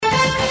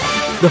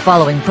The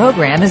following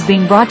program is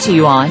being brought to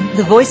you on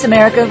the Voice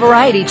America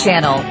Variety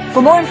Channel.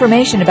 For more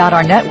information about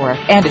our network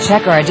and to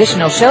check our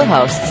additional show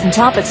hosts and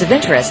topics of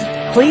interest,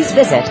 please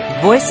visit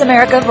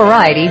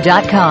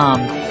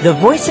voiceamericavariety.com. The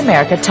Voice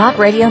America Talk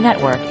Radio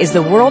Network is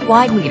the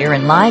worldwide leader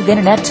in live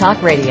Internet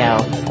talk radio.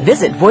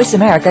 Visit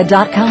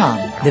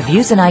voiceamerica.com. The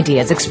views and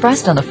ideas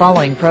expressed on the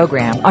following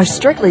program are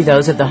strictly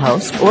those of the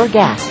host or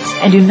guests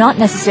and do not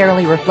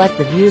necessarily reflect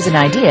the views and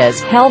ideas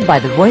held by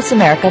the Voice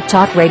America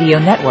Talk Radio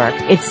Network,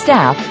 its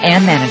staff,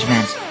 and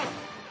management.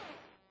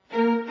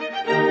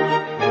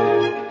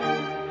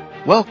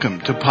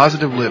 Welcome to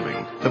Positive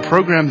Living, the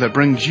program that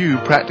brings you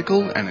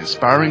practical and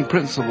inspiring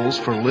principles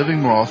for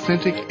living more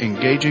authentic,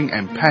 engaging,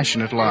 and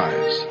passionate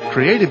lives.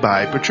 Created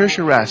by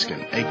Patricia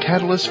Raskin, a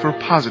catalyst for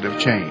positive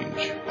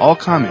change. All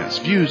comments,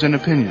 views, and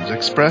opinions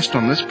expressed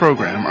on this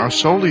program are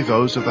solely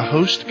those of the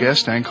host,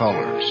 guest, and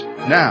callers.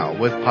 Now,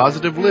 with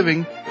Positive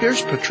Living,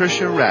 here's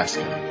Patricia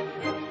Raskin.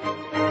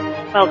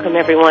 Welcome,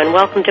 everyone.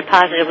 Welcome to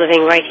Positive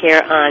Living right here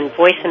on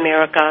Voice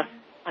America,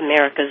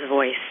 America's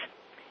Voice.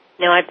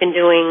 Now, I've been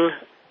doing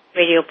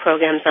radio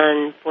programs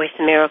on Voice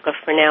America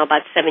for now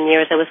about 7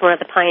 years. I was one of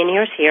the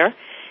pioneers here,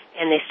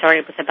 and they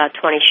started with about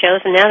 20 shows,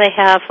 and now they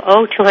have,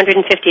 250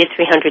 to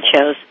 300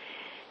 shows.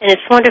 And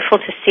it's wonderful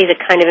to see the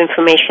kind of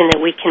information that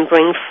we can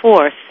bring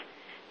forth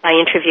by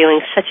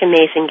interviewing such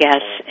amazing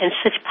guests and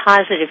such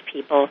positive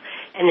people,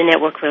 and the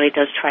network really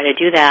does try to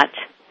do that.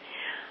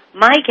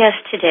 My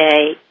guest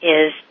today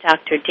is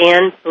Dr.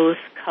 Dan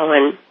Booth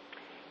Cohen,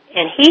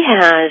 and he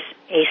has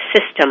a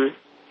system.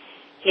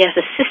 He has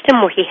a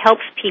system where he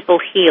helps people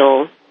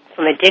heal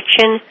from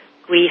addiction,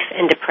 grief,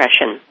 and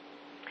depression.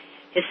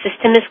 His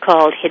system is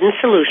called Hidden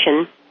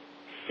Solution,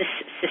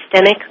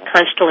 Systemic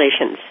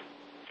Constellations.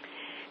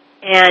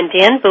 And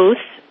Dan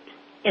Booth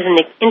is an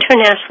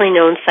internationally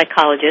known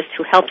psychologist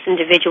who helps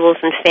individuals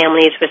and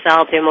families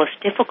resolve their most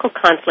difficult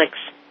conflicts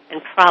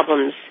and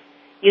problems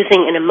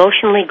using an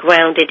emotionally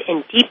grounded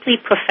and deeply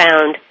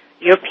profound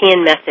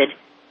European method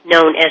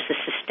known as the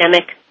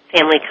Systemic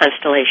Family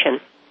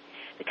Constellation.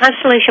 The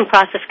constellation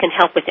process can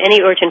help with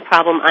any urgent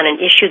problem on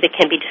an issue that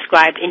can be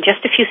described in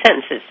just a few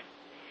sentences.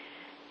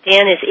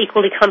 Dan is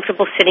equally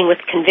comfortable sitting with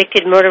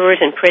convicted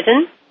murderers in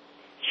prison,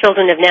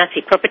 children of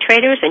Nazi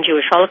perpetrators and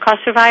Jewish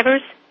Holocaust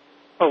survivors,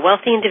 or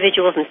wealthy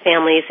individuals and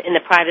families in the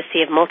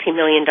privacy of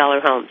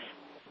multi-million-dollar homes.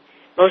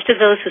 Most of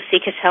those who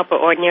seek his help are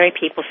ordinary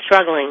people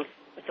struggling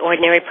with the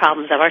ordinary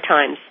problems of our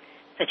times,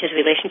 such as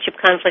relationship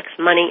conflicts,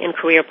 money and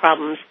career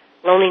problems,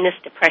 loneliness,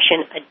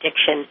 depression,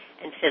 addiction,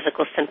 and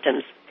physical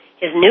symptoms.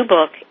 His new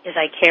book is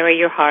I Carry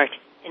Your Heart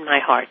in My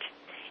Heart.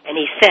 And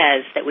he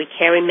says that we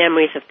carry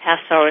memories of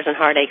past sorrows and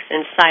heartaches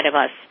inside of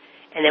us,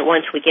 and that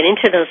once we get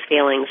into those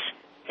feelings,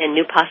 then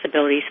new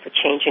possibilities for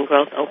change and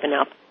growth open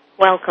up.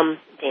 Welcome,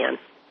 Dan.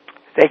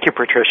 Thank you,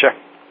 Patricia.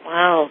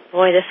 Wow.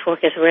 Boy, this work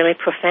is really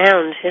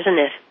profound, isn't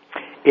it?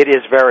 It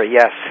is very,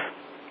 yes.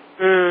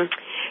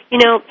 You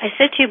know, I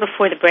said to you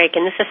before the break,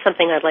 and this is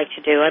something I'd like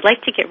to do. I'd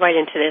like to get right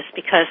into this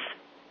because,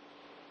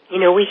 you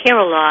know, we hear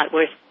a lot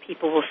where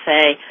people will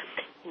say,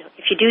 you know,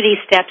 if you do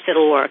these steps,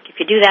 it'll work. If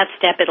you do that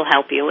step, it'll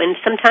help you. And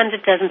sometimes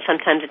it doesn't,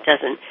 sometimes it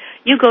doesn't.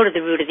 You go to the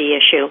root of the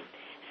issue.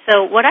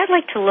 So what I'd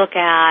like to look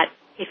at,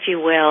 if you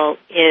will,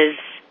 is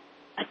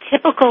a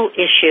typical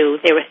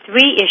issue. There are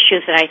three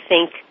issues that I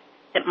think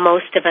that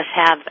most of us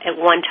have at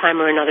one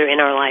time or another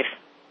in our life.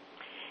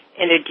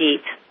 And they're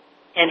deep.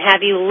 And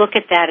have you look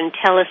at that and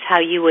tell us how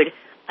you would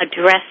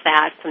address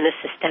that from the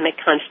Systemic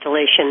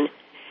Constellation.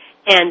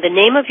 And the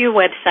name of your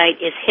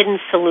website is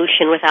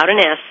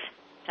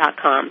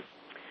hiddensolution.com.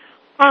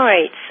 All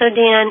right, so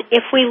Dan,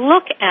 if we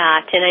look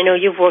at, and I know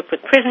you've worked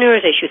with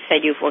prisoners, as you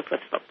said, you've worked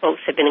with folks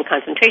who have been in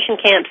concentration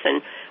camps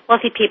and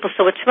wealthy people,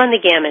 so it's run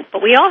the gamut.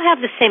 But we all have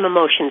the same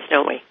emotions,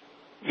 don't we?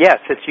 Yes,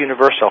 it's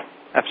universal.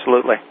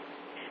 Absolutely.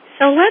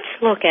 So let's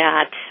look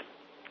at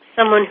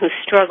someone who's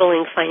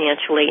struggling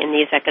financially in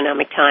these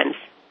economic times.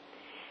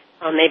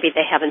 Maybe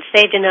they haven't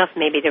saved enough.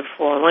 Maybe their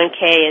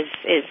 401k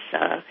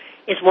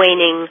is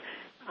waning,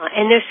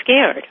 and they're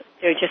scared.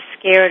 They're just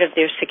scared of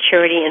their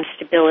security and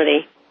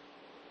stability.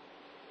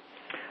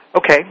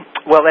 Okay.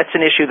 Well, that's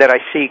an issue that I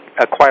see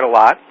quite a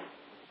lot.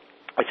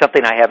 It's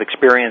something I have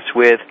experience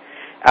with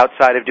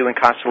outside of doing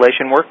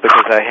constellation work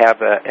because I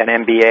have an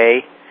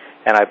MBA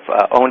and I've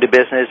owned a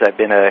business. I've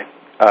been a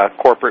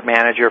corporate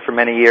manager for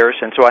many years,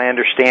 and so I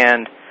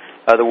understand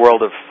the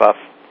world of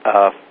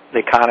the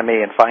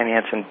economy and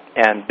finance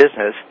and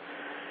business.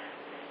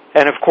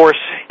 And of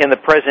course, in the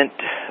present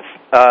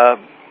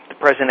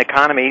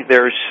economy,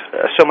 there's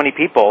so many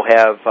people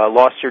have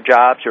lost their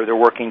jobs, or they're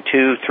working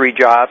 2-3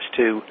 jobs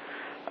to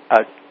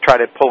try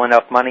to pull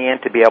enough money in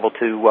to be able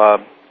to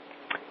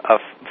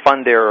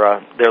fund their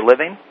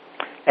living,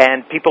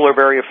 and people are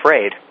very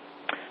afraid.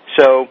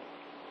 So,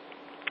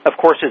 of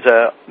course, it's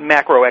a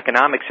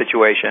macroeconomic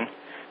situation,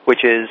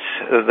 which is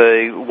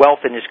the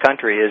wealth in this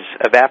country is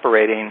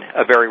evaporating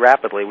very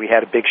rapidly. We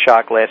had a big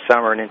shock last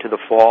summer and into the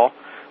fall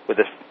with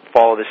the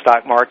fall of the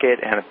stock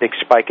market and a big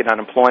spike in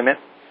unemployment.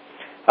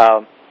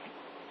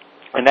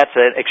 And that's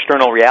an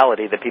external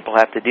reality that people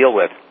have to deal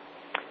with.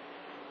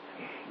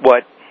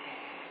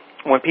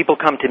 when people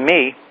come to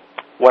me,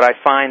 what I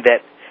find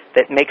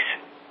that makes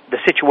the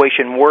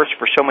situation worse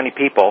for so many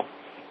people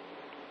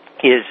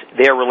is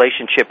their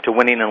relationship to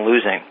winning and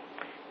losing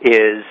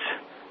is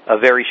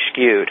very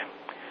skewed.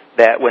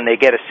 That when they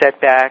get a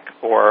setback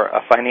or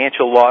a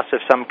financial loss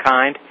of some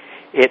kind,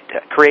 it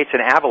creates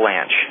an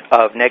avalanche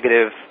of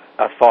negative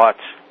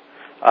thoughts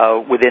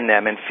within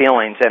them and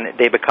feelings, and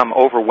they become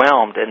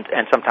overwhelmed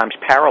and sometimes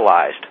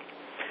paralyzed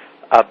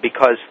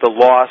because the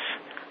loss,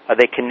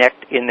 they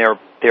connect in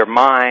their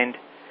mind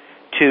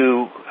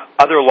to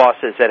other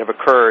losses that have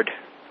occurred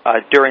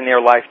during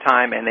their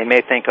lifetime, and they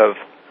may think of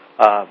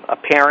a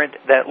parent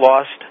that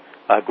lost,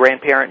 a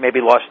grandparent maybe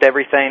lost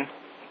everything,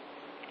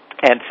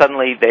 and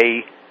suddenly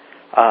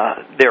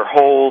their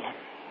whole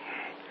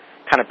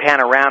kind of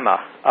panorama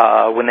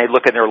when they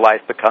look at their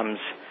life becomes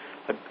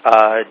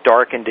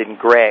darkened and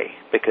gray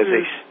because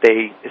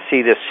they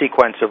see this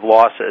sequence of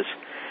losses.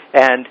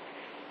 And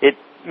it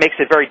makes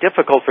it very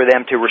difficult for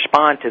them to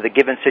respond to the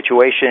given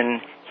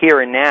situation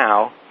here and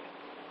now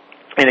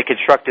in a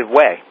constructive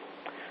way.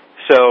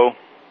 So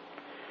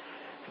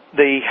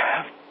the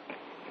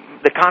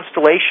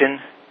constellation,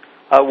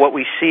 what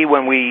we see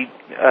when we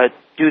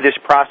do this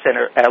process,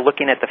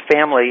 looking at the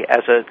family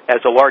as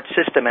a large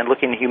system and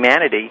looking at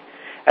humanity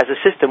as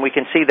a system, we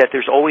can see that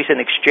there's always an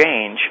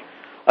exchange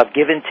of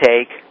give and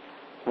take,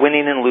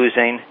 winning and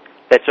losing,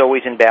 that's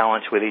always in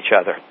balance with each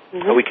other.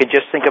 Mm-hmm. We can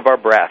just think of our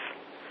breath.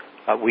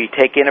 We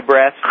take in a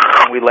breath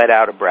and we let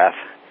out a breath,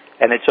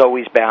 and it's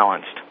always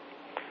balanced.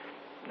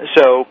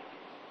 So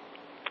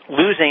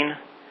losing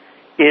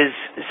is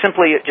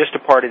simply just a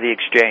part of the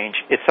exchange.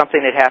 It's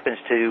something that happens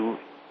to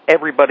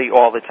everybody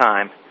all the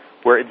time.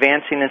 We're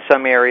advancing in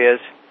some areas,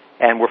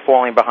 and we're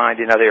falling behind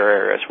in other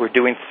areas. We're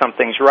doing some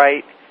things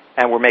right,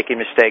 and we're making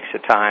mistakes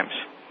at times.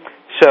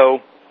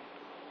 So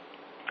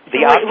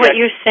what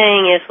you're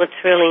saying is what's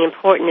really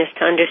important is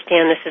to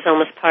understand this is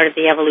almost part of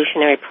the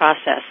evolutionary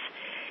process.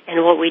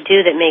 And what we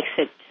do that makes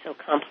it so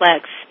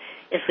complex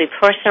is we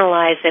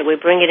personalize it, we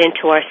bring it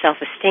into our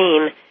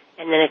self-esteem,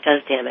 and then it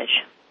does damage.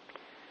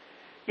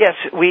 Yes,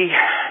 we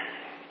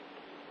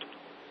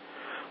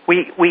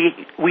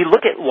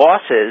look at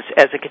losses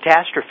as a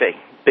catastrophe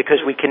because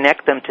we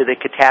connect them to the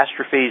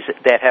catastrophes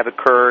that have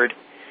occurred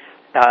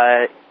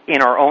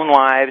in our own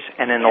lives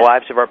and in the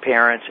lives of our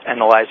parents and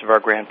the lives of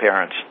our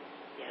grandparents.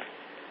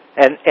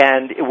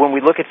 And when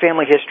we look at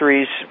family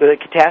histories, the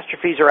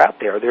catastrophes are out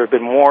there. There have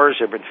been wars,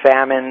 there have been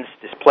famines,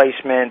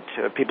 displacement,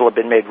 people have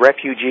been made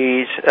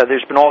refugees.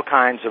 There's been all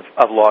kinds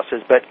of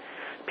losses, but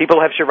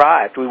people have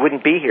survived. We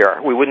wouldn't be here.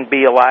 We wouldn't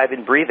be alive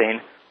and breathing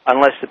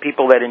unless the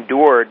people that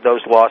endured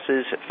those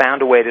losses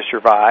found a way to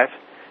survive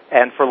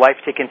and for life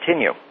to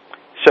continue.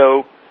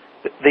 So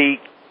the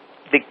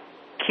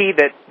key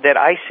that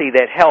I see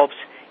that helps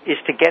is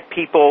to get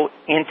people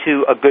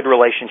into a good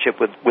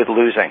relationship with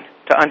losing,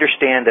 to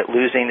understand that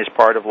losing is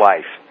part of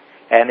life.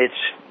 And it's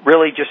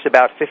really just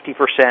about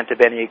 50%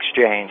 of any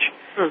exchange,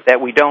 that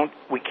we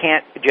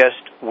can't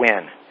just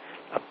win.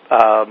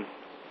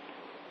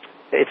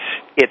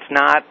 It's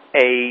not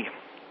a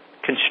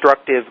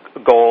constructive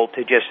goal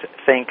to just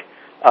think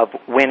of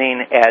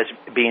winning as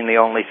being the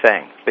only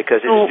thing,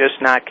 because it's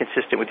just not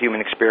consistent with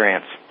human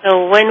experience.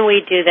 So when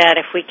we do that,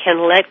 if we can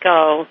let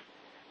go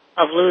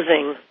of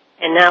losing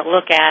and not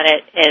look at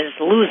it as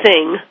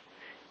losing,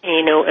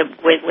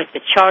 with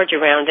the charge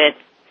around it,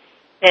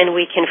 then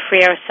we can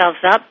free ourselves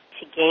up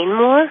to gain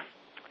more?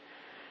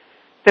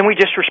 Then we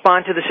just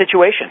respond to the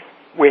situation.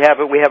 We have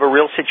a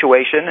real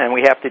situation, and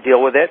we have to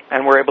deal with it,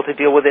 and we're able to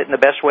deal with it in the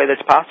best way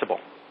that's possible.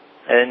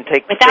 And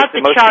without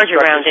the charge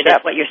around it,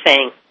 is what you're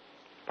saying.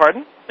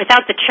 Pardon?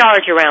 Without the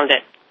charge around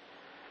it.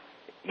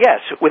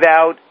 Yes,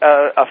 without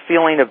a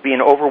feeling of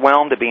being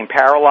overwhelmed, of being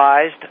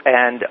paralyzed,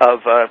 and of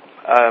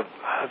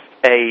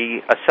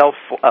a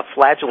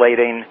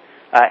self-flagellating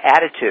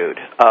attitude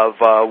of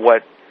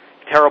what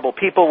terrible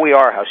people we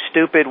are, how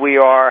stupid we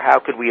are, how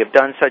could we have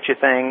done such a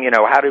thing,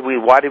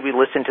 why did we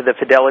listen to the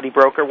fidelity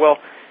broker? Well,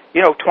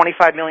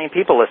 25 million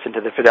people listen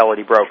to the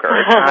fidelity broker.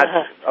 It's not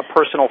a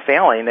personal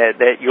failing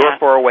that your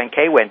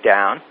 401k went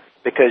down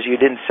because you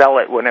didn't sell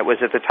it when it was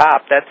at the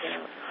top. That's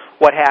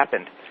what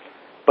happened.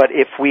 But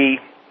if we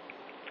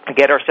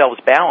get ourselves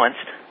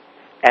balanced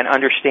and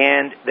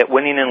understand that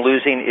winning and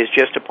losing is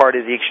just a part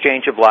of the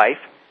exchange of life,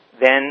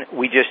 then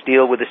we just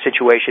deal with the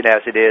situation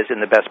as it is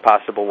in the best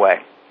possible way.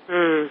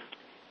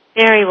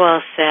 Very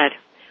well said.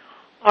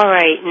 All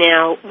right,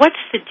 now,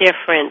 what's the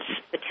difference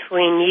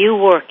between you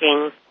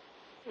working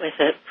with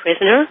a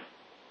prisoner,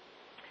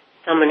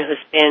 someone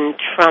who's been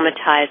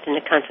traumatized in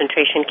a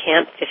concentration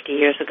camp 50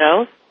 years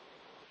ago,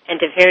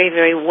 and a very,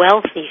 very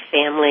wealthy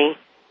family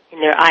in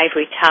their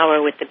ivory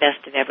tower with the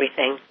best of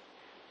everything?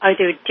 Are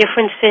there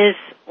differences,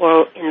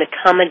 or in the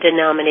common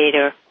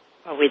denominator,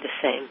 are we the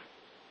same?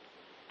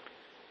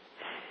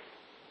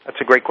 That's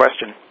a great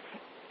question.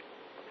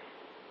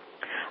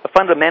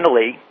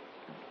 Fundamentally,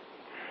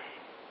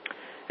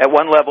 at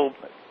one level,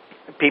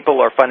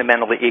 people are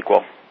fundamentally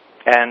equal.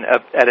 And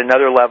at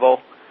another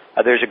level,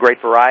 there's a great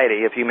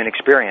variety of human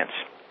experience.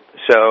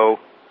 So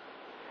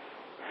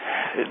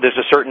there's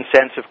a certain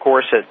sense, of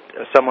course, that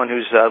someone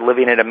who's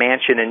living in a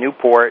mansion in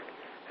Newport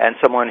and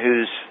someone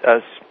who's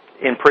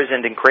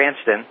imprisoned in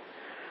Cranston,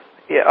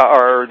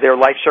 their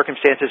life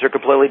circumstances are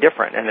completely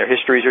different, and their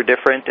histories are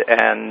different,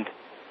 and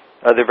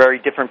they're very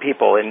different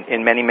people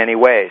in many, many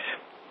ways.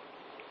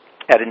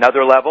 At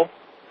another level,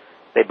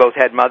 they both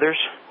had mothers.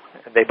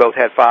 They both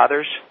had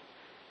fathers.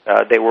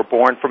 They were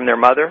born from their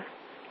mother.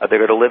 They're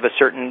going to live a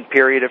certain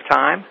period of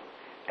time,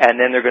 and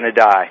then they're going to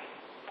die.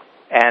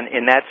 And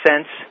in that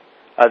sense,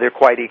 they're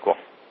quite equal.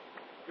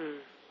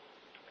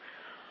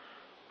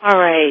 All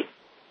right.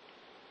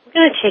 We're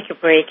going to take a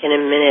break in a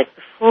minute.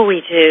 Before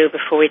we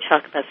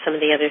talk about some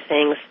of the other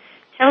things,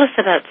 tell us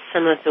about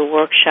some of the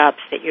workshops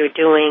that you're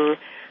doing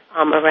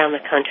around the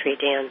country,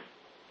 Dan.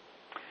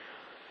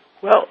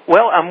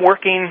 Well, I'm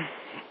working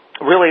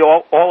really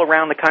all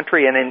around the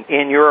country and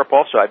in Europe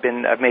also. I've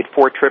made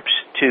 4 trips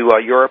to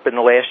Europe in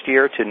the last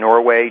year, to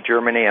Norway,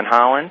 Germany, and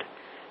Holland.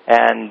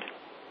 And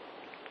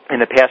in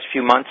the past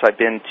few months, I've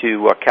been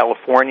to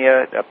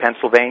California,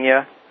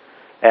 Pennsylvania,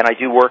 and I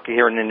do work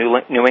here in the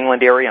New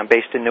England area. I'm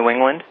based in New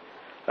England.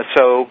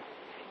 So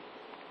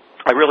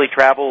I really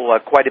travel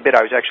quite a bit.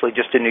 I was actually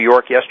just in New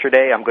York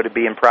yesterday. I'm going to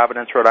be in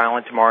Providence, Rhode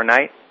Island tomorrow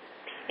night.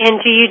 And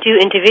do you do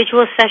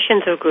individual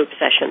sessions or group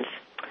sessions?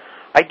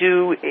 I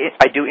do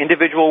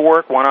individual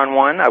work,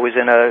 one-on-one. I was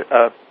in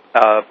a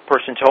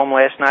person's home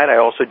last night. I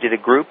also did a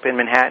group in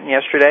Manhattan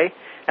yesterday.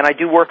 And I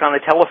do work on the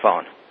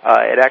telephone.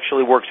 It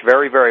actually works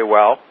very, very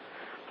well,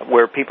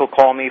 where people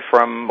call me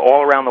from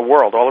all around the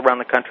world, all around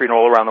the country and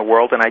all around the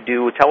world, and I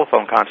do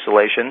telephone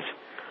constellations.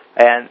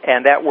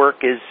 And that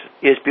work is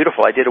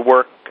beautiful. I did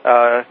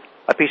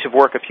a piece of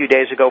work a few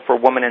days ago for a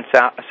woman in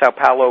Sao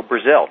Paulo,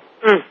 Brazil,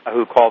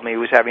 who called me,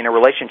 who was having a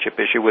relationship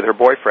issue with her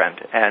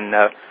boyfriend. And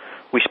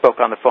we spoke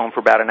on the phone for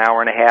about an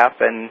hour and a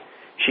half, and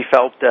she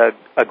felt a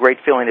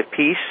great feeling of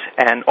peace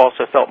and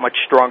also felt much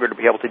stronger to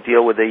be able to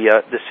deal with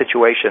the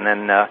situation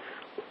than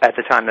at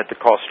the time that the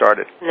call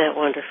started. Isn't that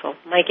wonderful?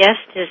 My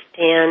guest is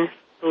Dan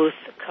Booth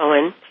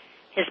Cohen.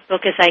 His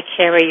book is I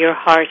Carry Your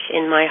Heart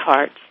in My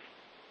Heart.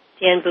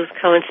 Dan Booth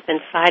Cohen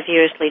spent 5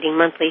 years leading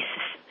monthly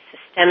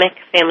Systemic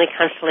Family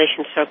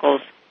Constellation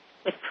circles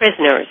with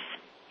prisoners.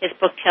 His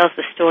book tells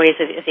the stories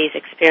of these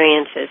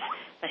experiences,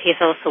 but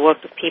he's also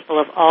worked with people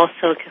of all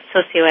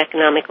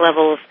socioeconomic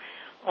levels,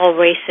 all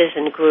races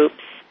and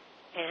groups,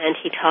 and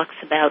he talks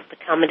about the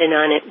common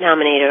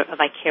denominator of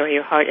I Carry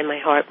Your Heart in My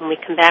Heart. When we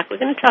come back, we're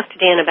going to talk to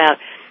Dan about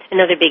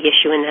another big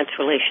issue, and that's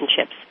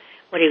relationships,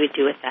 what he would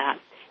do with that.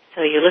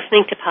 So you're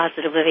listening to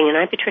Positive Living, and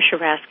I'm Patricia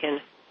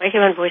Raskin, right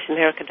here on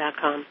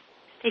VoiceAmerica.com.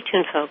 Stay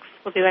tuned, folks.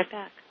 We'll be right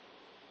back.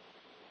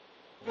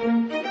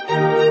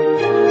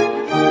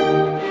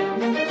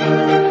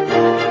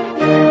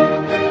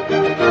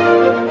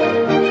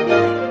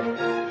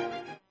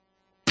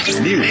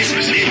 News,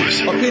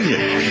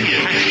 opinion.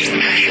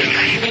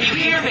 Can you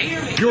hear me?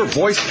 Your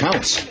voice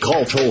counts.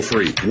 Call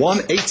toll-free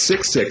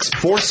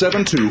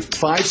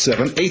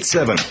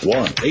 1-866-472-5787.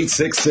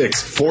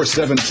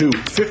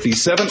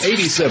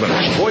 1-866-472-5787.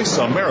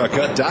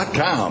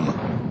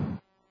 VoiceAmerica.com.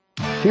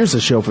 Here's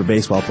a show for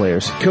baseball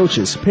players,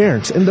 coaches,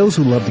 parents, and those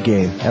who love the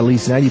game. At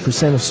least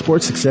 90% of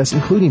sports success,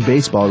 including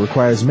baseball,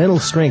 requires mental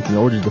strength in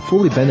order to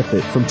fully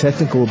benefit from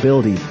technical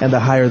ability. And the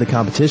higher the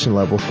competition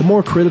level, the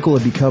more critical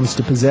it becomes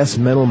to possess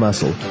mental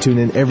muscle. Tune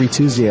in every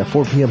Tuesday at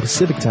 4 p.m.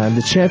 Pacific Time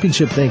to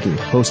Championship Thinking,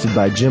 hosted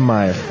by Jim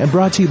Meyer, and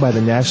brought to you by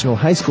the National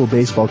High School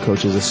Baseball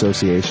Coaches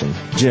Association.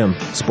 Jim,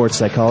 sports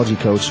psychology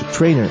coach,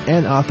 trainer,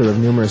 and author of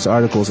numerous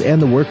articles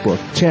and the workbook,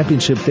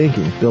 Championship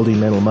Thinking, Building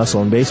Mental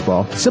Muscle in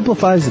Baseball,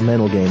 simplifies the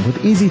mental game with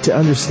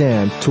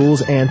easy-to-understand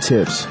tools and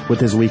tips. With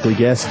his weekly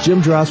guests, Jim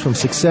draws from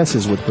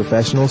successes with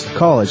professionals,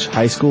 college,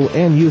 high school,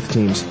 and youth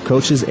teams,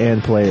 coaches,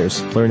 and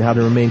players. Learn how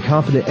to remain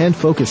confident and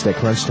focused at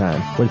crunch time,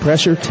 when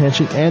pressure,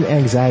 tension, and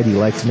anxiety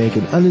like to make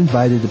an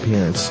uninvited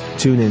appearance.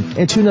 Tune in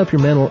and tune up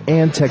your mental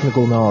and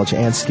technical knowledge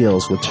and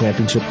skills with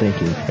Championship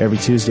Thinking, every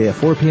Tuesday at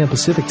 4 p.m.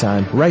 Pacific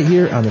Time, right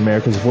here on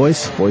America's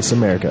Voice, Voice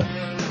America.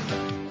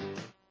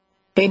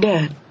 Hey,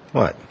 Dad.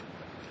 What?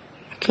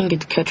 I can't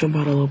get the ketchup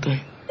bottle open.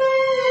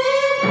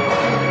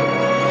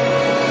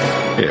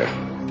 Here,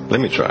 let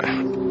me try.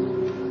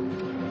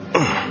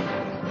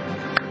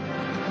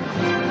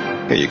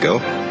 Here you go.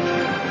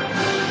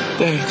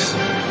 Thanks.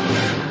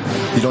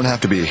 You don't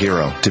have to be a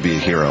hero to be a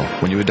hero.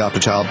 When you adopt a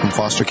child from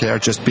foster care,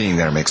 just being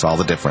there makes all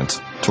the difference.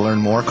 To learn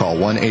more, call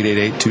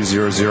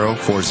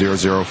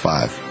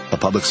 1-888-200-4005. A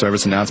public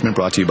service announcement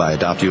brought to you by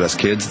Adopt U.S.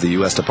 Kids, the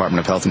U.S. Department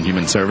of Health and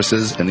Human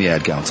Services, and the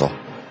Ad Council.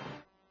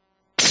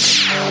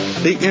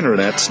 The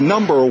Internet's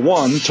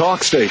 #1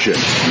 talk station.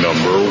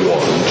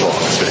 #1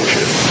 talk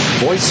station.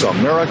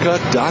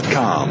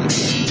 VoiceAmerica.com.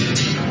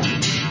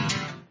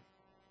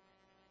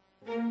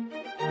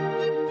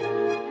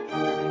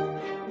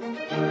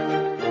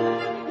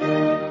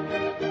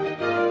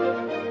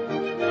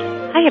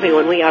 Hi,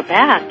 everyone. We are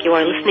back. You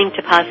are listening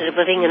to Positive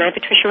Living, and I'm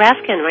Patricia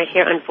Raskin, right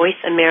here on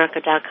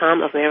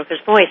VoiceAmerica.com, of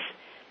America's Voice.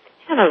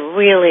 I have a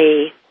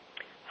really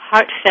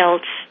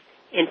heartfelt,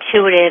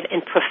 intuitive,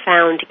 and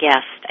profound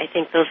guest. I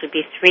think those would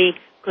be 3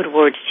 good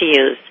words to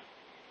use.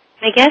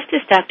 My guest is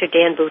Dr.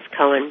 Dan Booth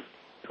Cohen,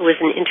 who is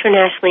an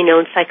internationally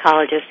known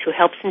psychologist who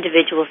helps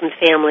individuals and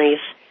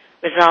families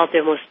resolve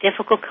their most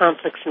difficult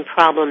conflicts and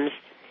problems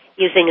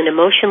using an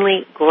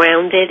emotionally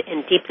grounded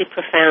and deeply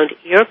profound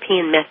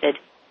European method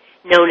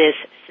known as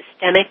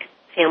Systemic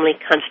Family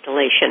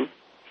Constellation.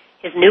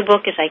 His new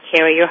book is I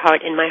Carry Your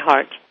Heart in My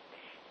Heart.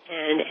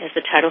 And as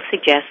the title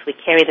suggests, we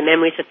carry the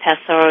memories of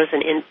past sorrows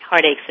and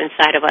heartaches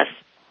inside of us,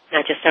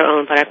 not just our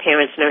own, but our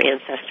parents and our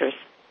ancestors.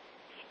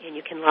 And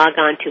you can log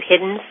on to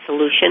Hidden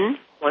Solution,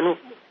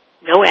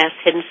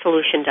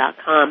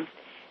 hiddensolution.com.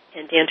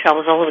 And Dan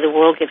travels all over the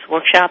world, gives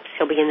workshops.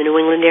 He'll be in the New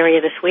England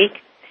area this week,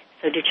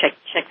 so do check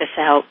this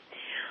out.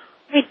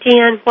 All right,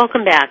 Dan,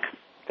 welcome back.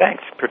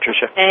 Thanks,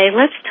 Patricia. Okay,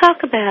 let's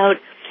talk about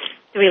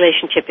the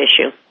relationship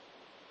issue.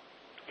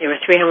 There are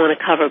three I want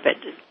to cover, but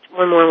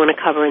one more I want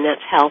to cover, and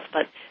that's health.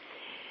 But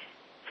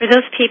for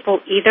those people,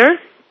 either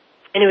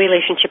in a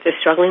relationship they're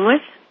struggling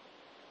with,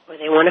 or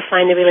they want to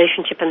find the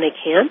relationship and they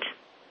can't,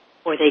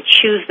 or they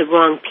choose the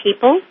wrong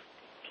people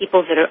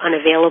that are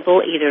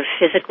unavailable either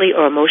physically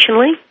or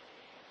emotionally,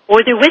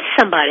 or they're with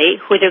somebody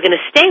who they're going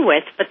to stay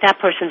with, but that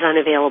person's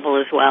unavailable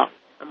as well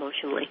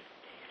emotionally.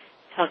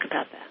 Talk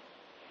about that.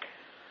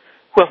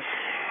 Well,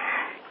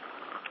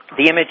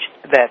 the image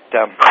that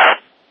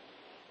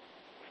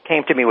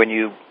came to me when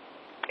you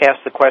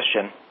asked the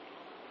question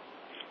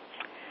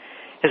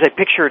is I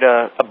pictured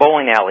a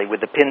bowling alley with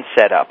the pins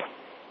set up.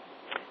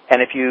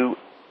 And if you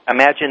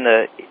imagine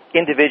the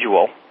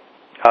individual,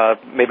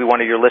 maybe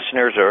one of your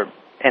listeners or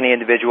any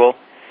individual,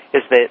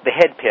 is the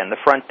head pin, the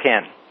front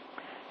pin.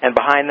 And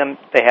behind them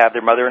they have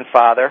their mother and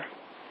father,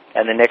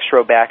 and the next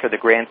row back are the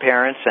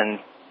grandparents and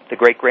the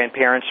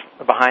great-grandparents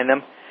behind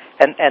them.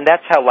 And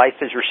that's how life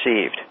is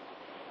received,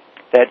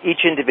 that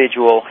each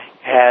individual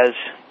has,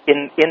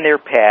 in their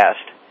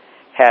past,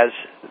 has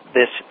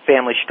this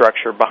family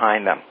structure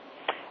behind them.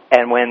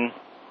 And when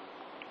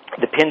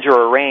the pins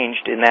are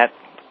arranged in that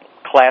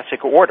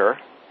classic order,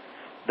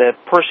 the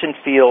person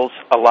feels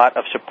a lot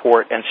of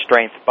support and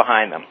strength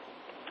behind them.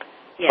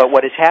 Yes. But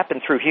what has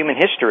happened through human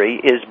history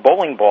is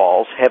bowling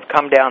balls have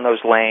come down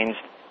those lanes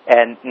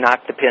and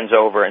knocked the pins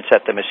over and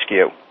set them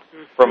askew.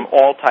 Mm-hmm. From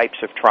all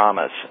types of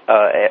traumas,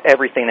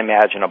 everything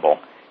imaginable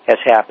has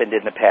happened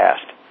in the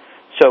past.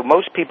 So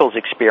most people's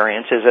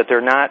experience is that they're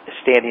not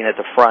standing at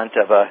the front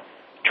of a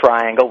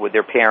triangle with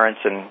their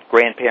parents and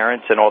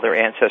grandparents and all their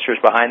ancestors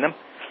behind them,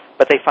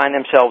 but they find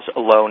themselves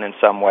alone in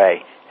some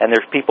way. And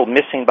there's people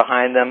missing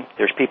behind them,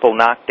 there's people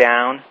knocked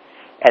down,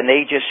 and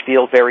they just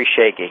feel very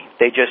shaky.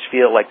 They just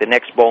feel like the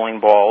next bowling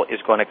ball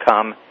is going to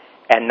come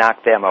and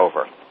knock them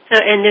over. So,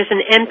 and there's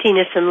an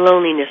emptiness and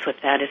loneliness with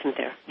that, isn't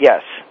there?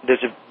 Yes,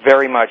 there's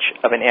very much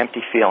of an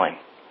empty feeling.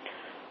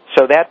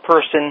 So that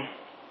person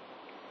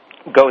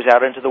goes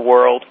out into the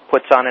world,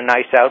 puts on a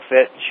nice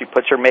outfit, she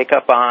puts her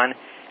makeup on,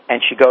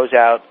 and she goes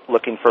out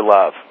looking for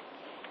love.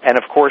 And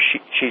of course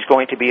she's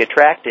going to be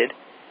attracted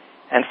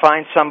and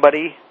find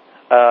somebody,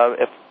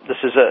 if this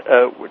is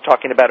we're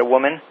talking about a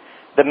woman,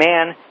 the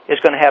man is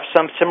going to have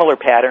some similar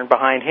pattern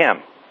behind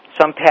him,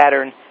 some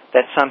pattern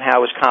that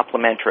somehow is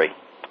complementary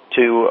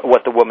to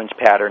what the woman's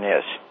pattern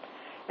is.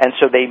 And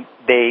so they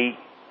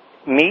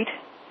meet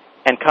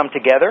and come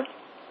together,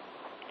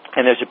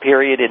 and there's a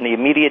period in the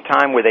immediate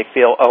time where they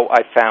feel, oh,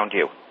 I found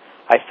you.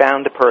 I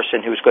found the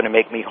person who's going to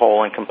make me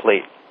whole and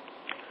complete.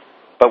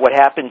 But what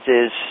happens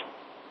is,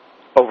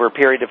 over a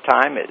period of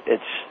time,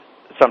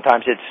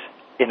 sometimes it's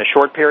in a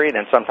short period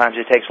and sometimes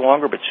it takes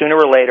longer, but sooner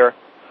or later,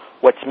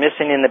 what's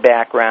missing in the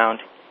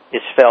background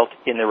is felt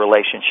in the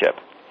relationship.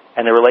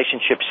 And the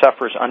relationship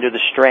suffers under the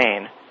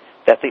strain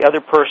that the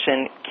other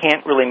person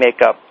can't really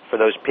make up for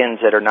those pins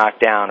that are knocked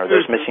down or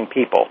those missing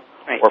people,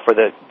 right, or for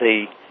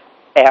the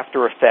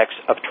after effects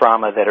of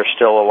trauma that are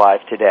still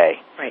alive today.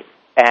 Right.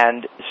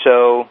 And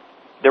so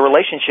the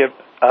relationship,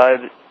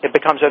 it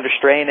becomes under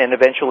strain and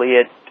eventually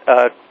it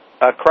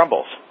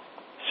crumbles.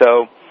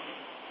 So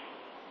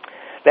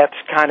that's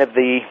kind of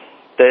the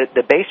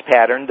base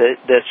pattern.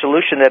 The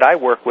solution that I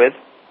work with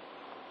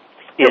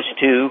is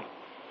to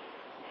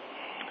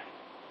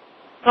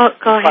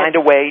find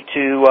a way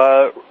to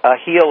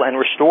heal and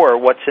restore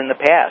what's in the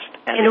past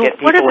and to get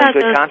people in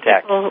good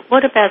contact.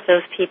 What about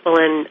those people,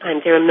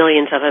 and there are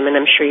millions of them, and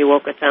I'm sure you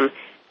work with them,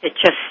 that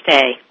just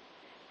stay?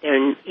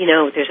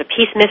 There's a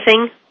piece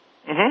missing,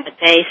 but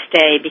they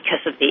stay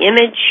because of the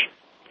image,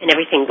 and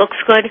everything looks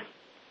good,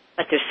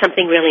 but there's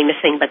something really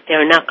missing, but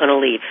they're not going to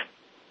leave.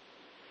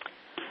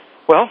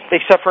 Well, they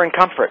suffer in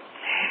comfort.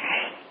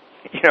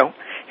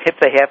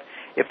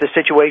 If the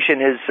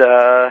situation is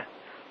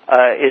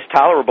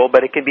tolerable,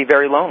 but it can be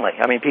very lonely.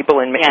 I mean, people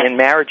in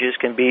marriages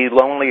can be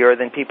lonelier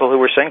than people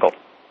who are single.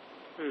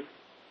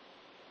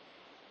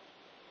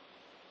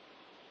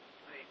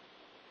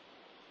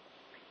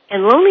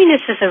 And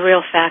loneliness is a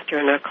real factor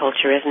in our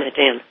culture, isn't it,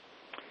 Dan?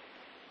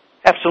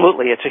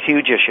 Absolutely. It's a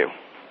huge issue.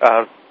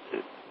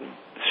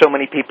 So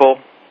many people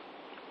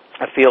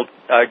feel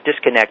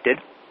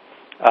disconnected.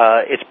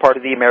 It's part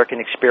of the American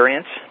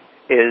experience.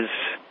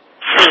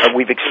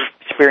 We've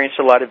experienced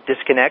a lot of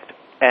disconnect,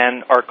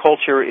 and our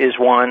culture is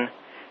one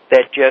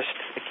that just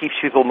keeps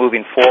people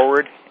moving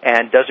forward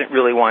and doesn't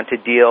really want to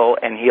deal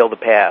and heal the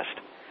past.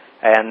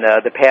 And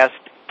the past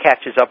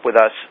catches up with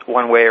us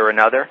one way or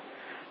another.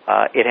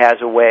 It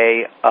has a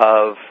way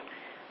of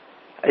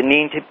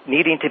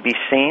needing to be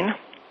seen,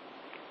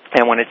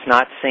 and when it's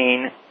not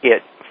seen,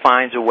 it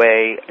finds a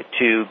way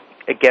to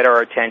get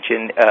our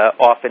attention,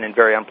 often in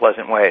very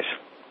unpleasant ways.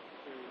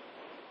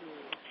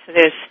 So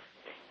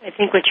I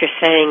think what you're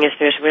saying is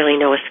there's really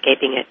no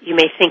escaping it. You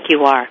may think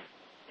you are,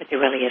 but there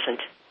really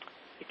isn't.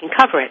 You can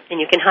cover it, and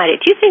you can hide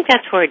it. Do you think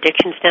that's where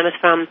addiction stems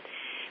from?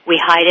 We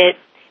hide it,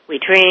 we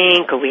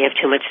drink, or we have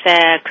too much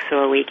sex,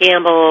 or we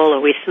gamble, or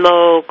we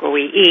smoke, or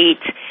we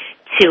eat,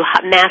 to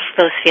mask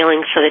those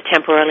feelings so that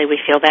temporarily we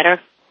feel better?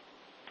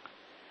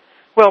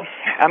 Well,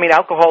 I mean,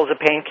 alcohol is a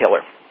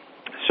painkiller.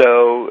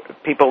 So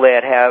people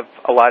that have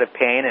a lot of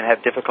pain and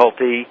have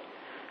difficulty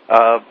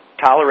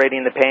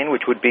tolerating the pain,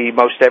 which would be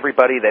most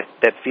everybody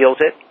that feels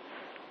it,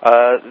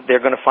 they're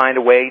going to find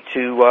a way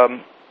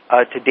to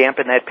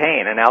dampen that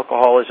pain, and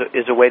alcohol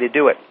is a way to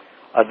do it.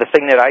 The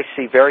thing that I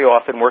see very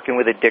often working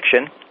with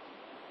addiction,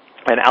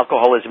 and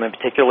alcoholism in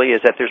particular,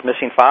 is that there's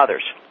missing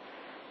fathers.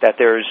 That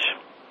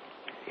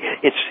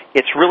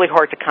it's really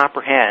hard to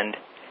comprehend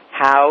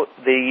how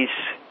these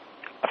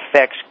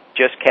effects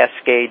just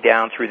cascade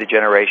down through the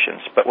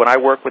generations. But when I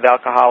work with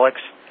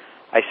alcoholics,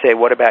 I say,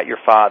 what about your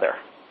father?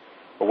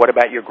 Or what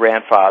about your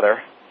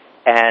grandfather?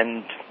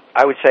 And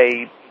I would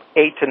say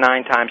 8 to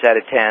 9 times out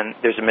of 10,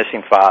 there's a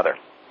missing father.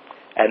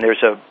 And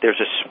there's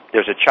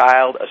a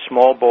child, a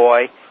small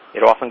boy,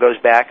 it often goes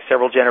back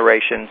several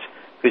generations,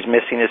 who's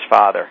missing his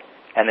father.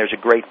 And there's a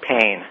great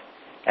pain.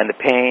 And the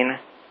pain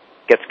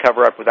gets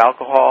covered up with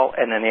alcohol,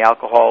 and then the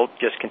alcohol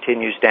just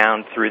continues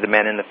down through the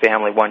men in the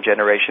family, one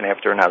generation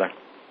after another.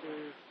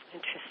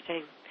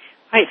 Interesting.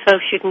 All right,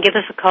 folks, you can give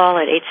us a call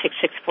at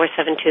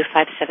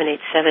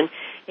 866-472-5787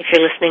 if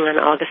you're listening on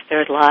August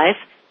 3rd live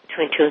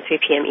between 2 and 3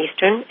 p.m.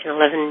 Eastern and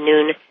 11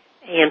 noon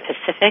a.m.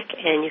 Pacific.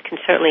 And you can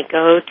certainly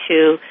go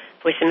to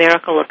Voice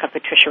America, look up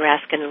Patricia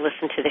Raskin, and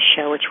listen to the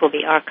show, which will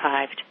be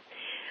archived.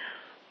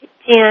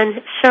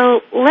 And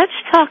so let's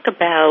talk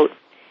about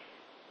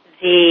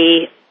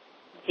the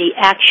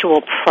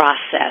actual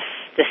process,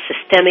 the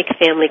Systemic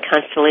Family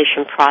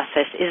Constellation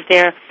process. Is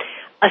there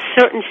a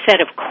certain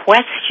set of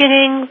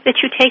questioning that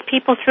you take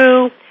people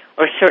through,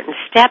 or certain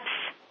steps?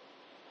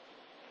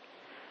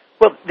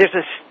 Well, there's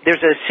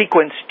a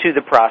sequence to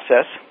the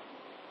process.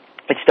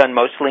 It's done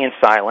mostly in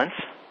silence,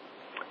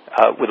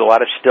 with a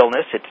lot of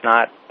stillness. It's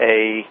not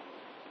a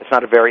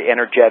very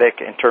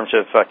energetic in terms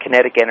of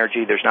kinetic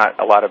energy. There's not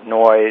a lot of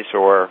noise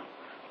or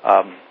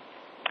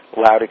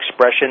loud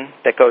expression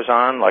that goes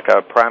on, like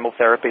a primal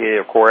therapy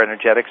or core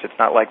energetics. It's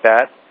not like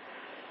that.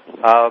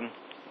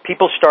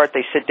 People start,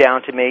 they sit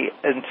down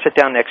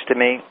next to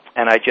me,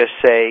 and I just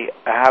say,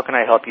 how can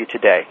I help you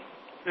today?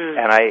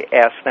 And I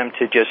ask them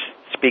to just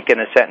speak in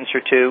a sentence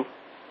or two,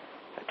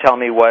 tell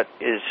me what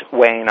is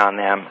weighing on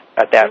them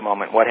at that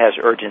moment, what has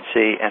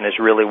urgency and is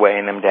really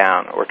weighing them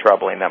down or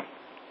troubling them.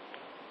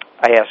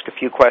 I ask a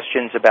few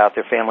questions about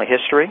their family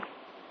history.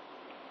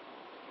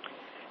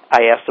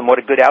 I ask them what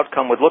a good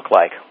outcome would look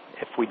like.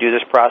 If we do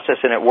this process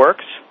and it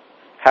works,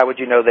 how would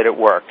you know that it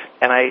worked?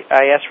 And I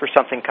ask for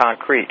something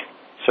concrete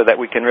so that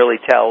we can really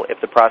tell if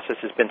the process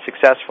has been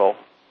successful,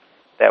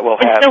 that we'll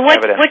have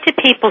evidence. What do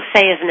people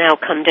say as an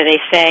outcome? Do they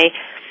say,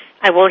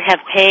 I won't have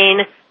pain,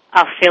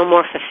 I'll feel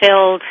more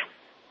fulfilled,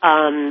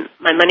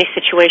 my money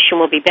situation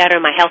will be better,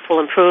 my health will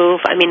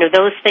improve? I mean, are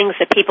those things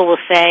that people will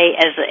say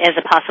as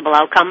a possible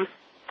outcome?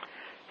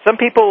 Some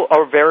people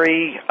are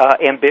very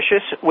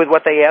ambitious with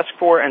what they ask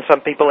for, and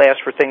some people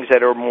ask for things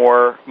that are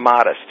more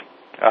modest.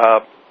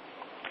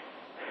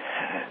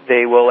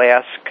 They will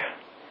ask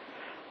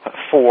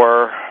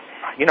for,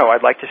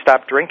 I'd like to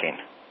stop drinking.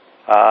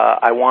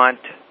 I want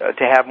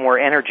to have more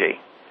energy.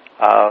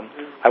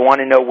 I want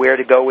to know where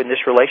to go in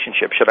this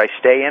relationship. Should I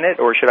stay in it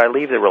or should I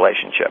leave the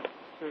relationship?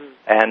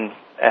 And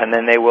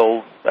then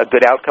a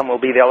good outcome will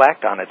be they'll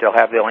act on it. They'll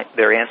have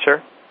their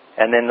answer,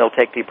 and then they'll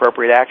take the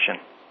appropriate action.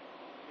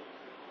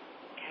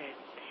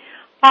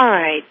 All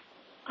right.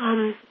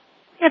 We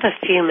have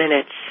a few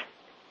minutes.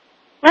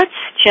 Let's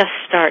just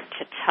start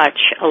to touch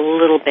a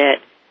little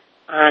bit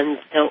on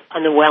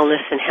the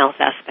wellness and health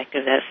aspect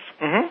of this.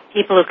 Mm-hmm.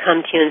 People who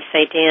come to you and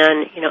say,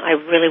 Dan, I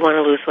really want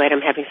to lose weight.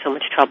 I'm having so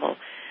much trouble.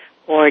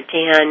 Or,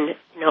 Dan,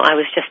 I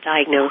was just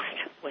diagnosed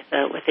with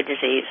a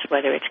disease,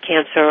 whether it's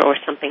cancer or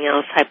something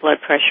else, high blood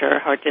pressure or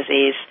heart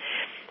disease,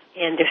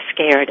 and they're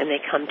scared and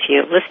they come to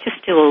you. Let's just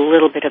do a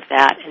little bit of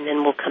that, and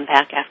then we'll come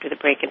back after the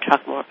break and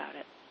talk more about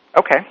it.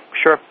 Okay,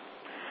 sure.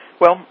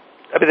 Well,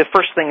 the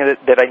first thing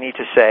that I need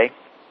to say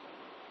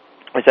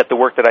is that the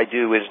work that I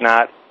do is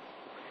not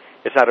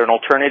an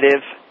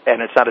alternative,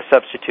 and it's not a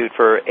substitute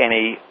for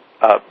any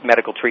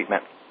medical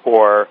treatment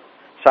or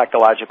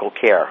psychological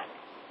care.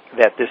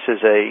 That this is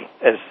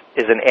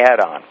an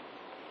add-on.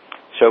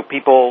 So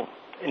people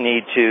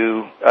need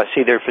to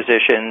see their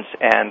physicians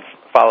and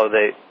follow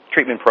the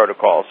treatment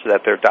protocols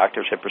that their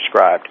doctors have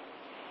prescribed.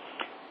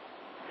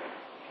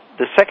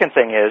 The second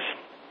thing is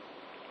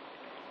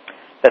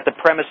that the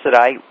premise that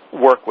I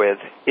work with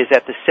is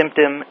that the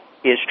symptom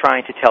is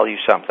trying to tell you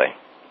something.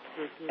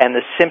 Mm-hmm. And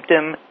the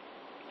symptom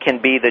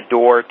can be the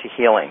door to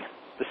healing.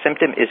 The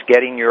symptom is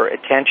getting your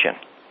attention.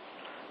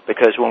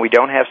 Because when we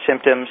don't have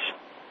symptoms,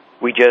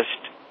 we just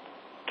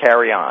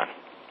carry on.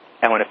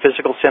 And when a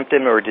physical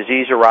symptom or a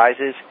disease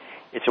arises,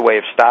 it's a way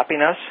of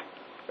stopping us,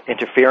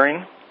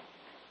 interfering,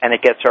 and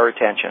it gets our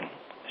attention.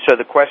 So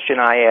the question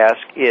I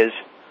ask is,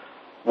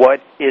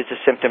 what is the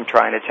symptom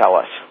trying to tell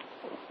us?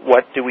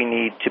 What do we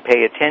need to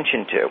pay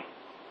attention to?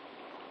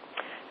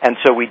 And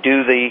so we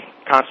do the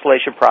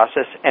constellation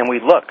process, and we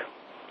look.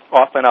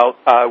 Often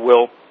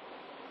we'll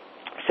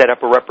set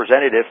up a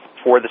representative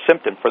for the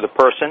symptom, for the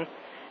person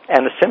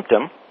and the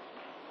symptom,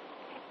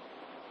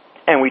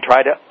 and we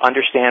try to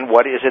understand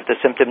what is it the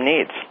symptom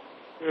needs.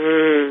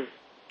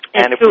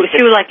 And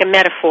through like a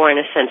metaphor, in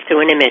a sense,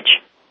 through an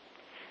image.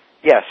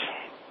 Yes.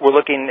 We're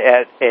looking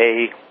at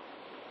the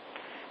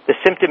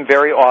symptom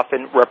very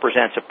often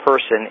represents a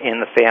person in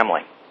the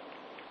family.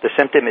 The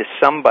symptom is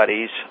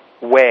somebody's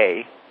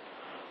way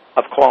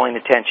of calling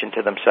attention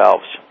to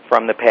themselves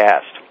from the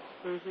past.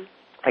 Mm-hmm.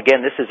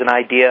 Again, this is an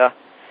idea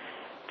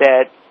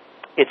that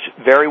it's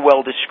very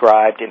well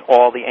described in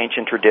all the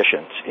ancient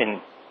traditions,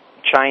 in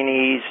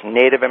Chinese,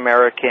 Native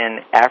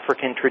American,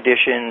 African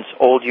traditions,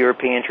 old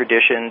European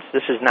traditions.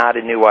 This is not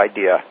a new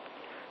idea.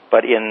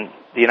 But in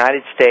the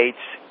United States,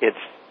 it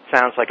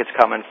sounds like it's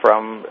coming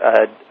from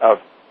out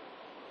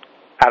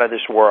of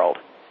this world.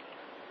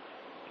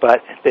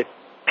 But the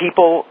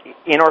people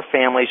in our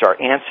families, our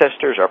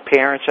ancestors, our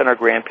parents, and our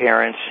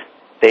grandparents,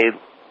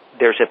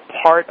 there's a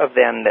part of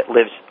them that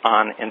lives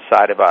on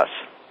inside of us.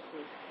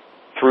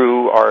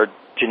 Through our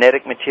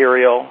genetic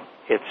material,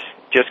 it's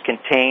just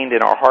contained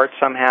in our heart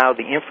somehow.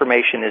 The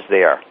information is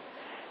there.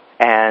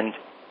 And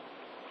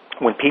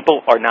when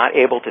people are not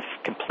able to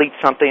complete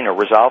something or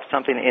resolve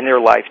something in their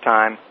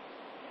lifetime,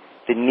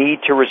 the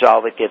need to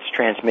resolve it gets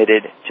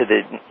transmitted to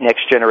the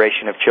next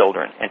generation of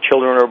children. And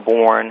children are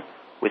born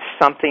with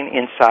something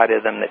inside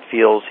of them that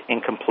feels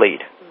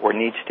incomplete or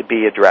needs to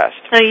be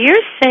addressed. So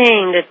you're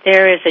saying that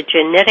there is a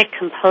genetic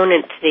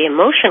component to the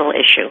emotional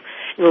issue.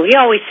 I mean, we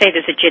always say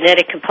there's a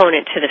genetic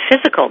component to the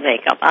physical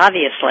makeup,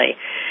 obviously.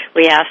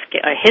 We ask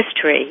a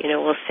history,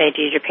 we'll say,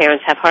 did your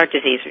parents have heart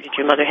disease or did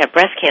your mother have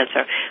breast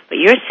cancer? But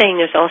you're saying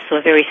there's also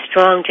a very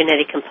strong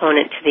genetic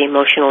component to the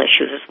emotional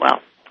issues as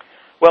well.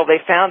 Well, they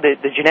found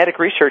that the genetic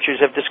researchers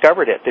have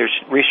discovered it. There's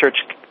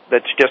research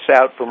that's just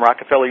out from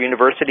Rockefeller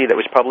University that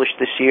was published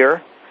this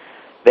year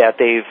that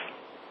they've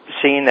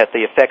seen that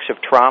the effects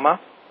of trauma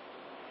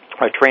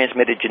are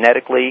transmitted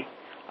genetically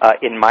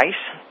in mice,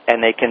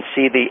 and they can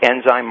see the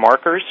enzyme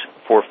markers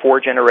for 4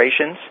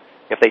 generations.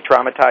 If they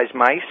traumatize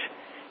mice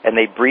and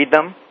they breed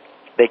them,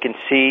 they can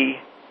see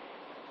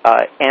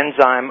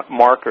enzyme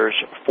markers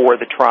for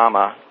the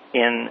trauma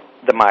in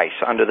the mice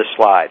under the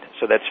slide.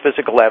 So that's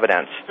physical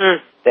evidence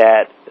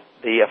that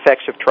the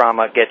effects of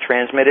trauma get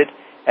transmitted.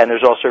 And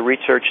there's also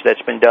research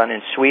that's been done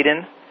in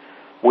Sweden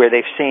where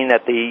they've seen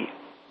that the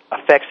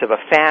effects of a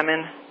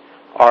famine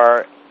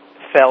are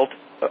felt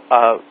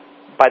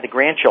by the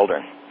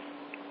grandchildren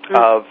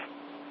of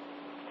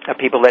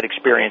people that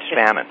experienced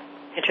famine.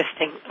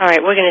 Interesting. All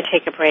right, we're going to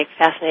take a break.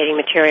 Fascinating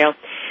material.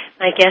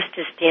 My guest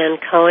is Dan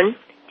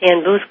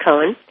Booth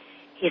Cohen.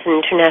 He's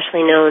an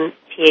internationally known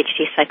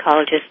Ph.D.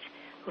 psychologist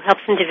who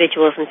helps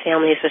individuals and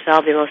families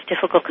resolve their most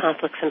difficult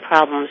conflicts and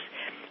problems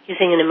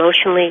using an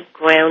emotionally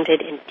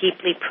grounded and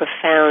deeply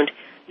profound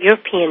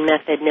European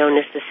method known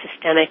as the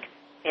Systemic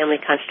Family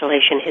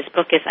Constellation. His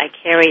book is I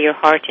Carry Your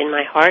Heart in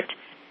My Heart,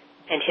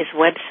 and his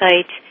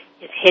website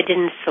is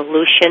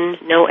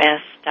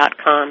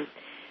hiddensolution.com.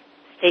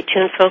 Stay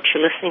tuned, folks.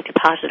 You're listening to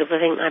Positive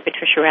Living. I'm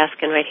Patricia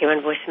Raskin right here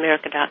on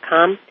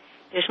VoiceAmerica.com.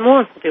 There's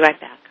more. We'll be right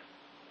back.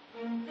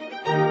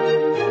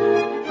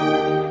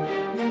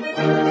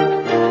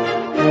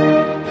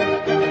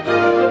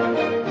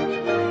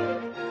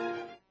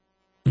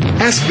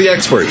 Ask the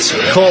experts.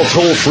 Call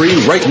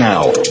toll-free right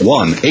now,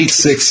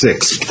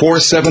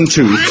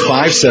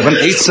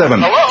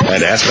 1-866-472-5787.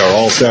 And ask our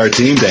all-star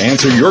team to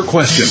answer your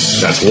question.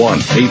 That's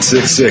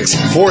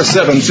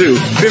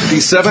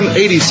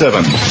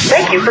 1-866-472-5787.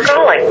 Thank you for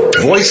calling.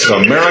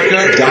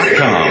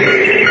 VoiceAmerica.com.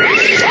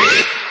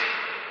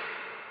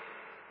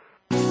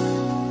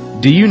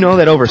 Do you know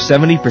that over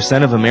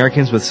 70% of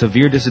Americans with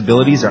severe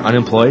disabilities are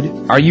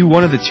unemployed? Are you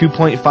one of the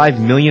 2.5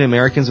 million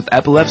Americans with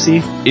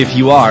epilepsy? If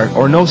you are,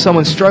 or know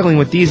someone struggling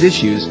with these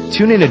issues,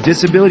 tune in to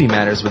Disability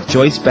Matters with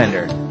Joyce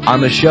Bender. On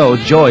the show,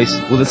 Joyce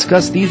will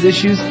discuss these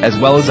issues as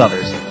well as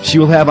others. She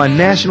will have on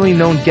nationally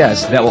known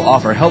guests that will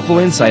offer helpful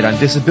insight on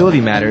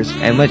disability matters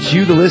and let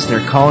you, the listener,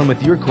 call in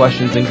with your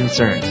questions and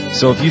concerns.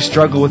 So if you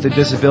struggle with a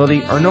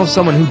disability or know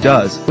someone who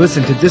does,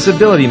 listen to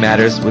Disability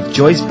Matters with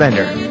Joyce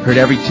Bender, heard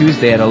every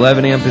Tuesday at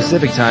 11 a.m. Pacific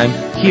Time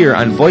here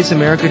on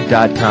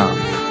VoiceAmerica.com.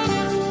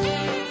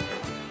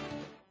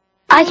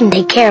 I can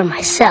take care of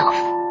myself.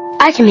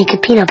 I can make a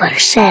peanut butter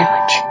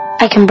sandwich.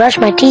 I can brush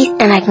my teeth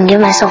and I can give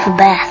myself a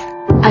bath.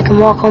 I can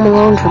walk home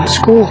alone from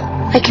school.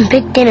 I can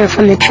pick dinner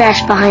from the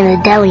trash behind the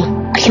deli.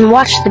 I can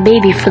watch the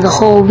baby for the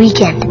whole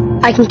weekend.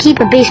 I can keep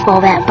a baseball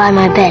bat by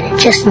my bed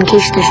just in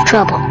case there's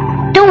trouble.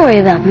 Don't worry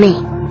about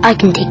me. I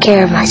can take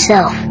care of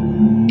myself.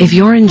 If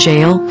you're in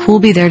jail, who'll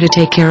be there to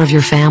take care of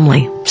your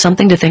family?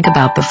 Something to think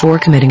about before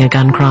committing a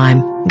gun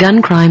crime.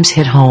 Gun crimes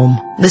hit home.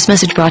 This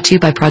message brought to you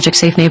by Project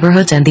Safe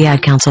Neighborhoods and the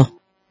Ad Council.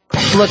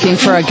 Looking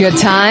for a good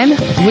time?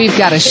 We've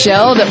got a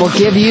show that will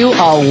give you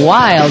a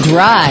wild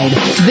ride.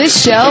 This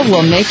show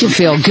will make you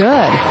feel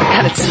good,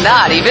 and it's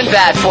not even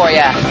bad for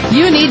you.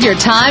 You need your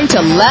time to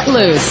let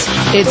loose.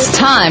 It's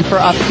time for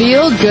a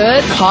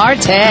feel-good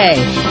party.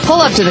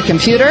 Pull up to the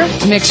computer,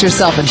 mix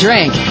yourself a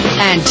drink,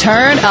 and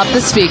turn up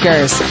the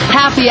speakers.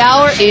 Happy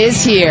Hour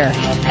is here.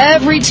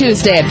 Every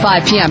Tuesday at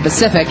 5 p.m.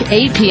 Pacific,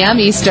 8 p.m.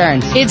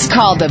 Eastern. It's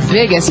called the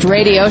biggest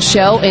radio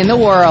show in the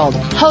world.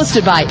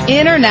 Hosted by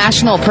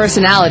international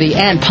personality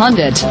and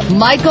pundit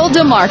Michael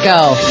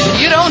DeMarco.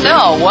 You don't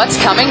know what's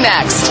coming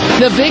next.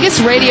 The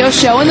biggest radio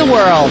show in the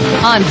world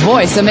on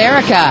Voice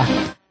America.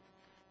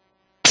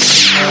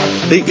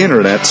 The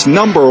Internet's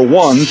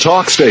 #1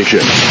 talk station.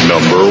 #1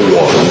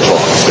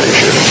 talk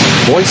station.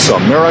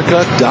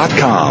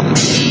 VoiceAmerica.com.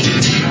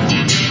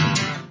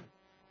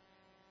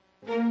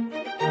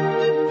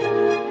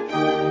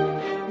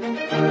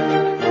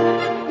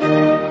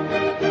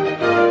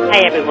 Hi,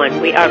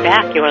 everyone. We are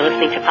back. You are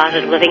listening to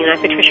Positive Living, and I'm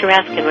Patricia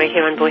Raskin right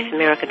here on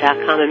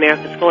VoiceAmerica.com,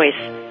 America's Voice.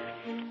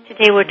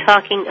 Today we're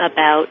talking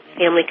about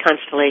family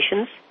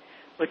constellations.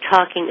 We're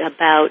talking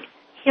about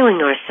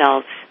healing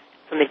ourselves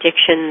from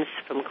addictions,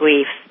 from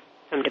grief,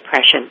 from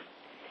depression.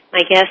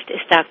 My guest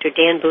is Dr.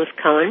 Dan Booth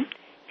Cohen,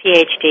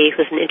 Ph.D.,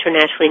 who's an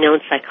internationally known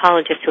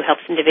psychologist who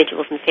helps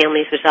individuals and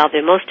families resolve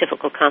their most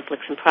difficult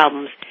conflicts and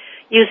problems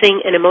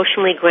using an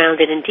emotionally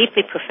grounded and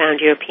deeply profound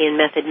European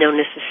method known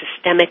as the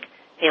Systemic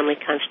Family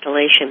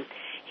Constellation.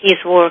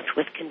 He's worked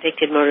with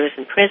convicted murderers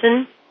in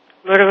prison,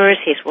 murderers.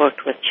 He's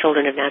worked with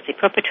children of Nazi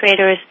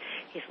perpetrators.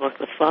 He's worked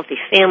with wealthy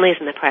families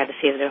in the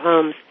privacy of their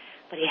homes.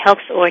 But he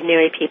helps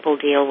ordinary people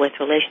deal with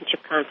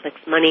relationship conflicts,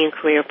 money and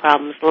career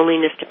problems,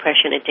 loneliness,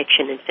 depression,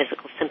 addiction, and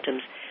physical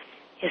symptoms.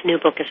 His new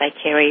book is I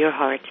Carry Your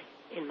Heart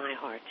in My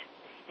Heart.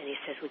 And he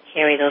says we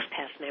carry those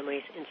past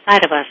memories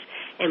inside of us,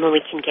 and when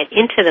we can get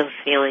into those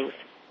feelings,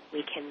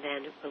 we can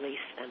then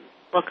release them.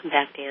 Welcome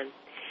back, Dan.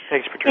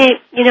 Thanks, Patricia.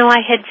 Hey,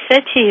 I had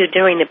said to you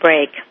during the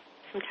break,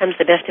 sometimes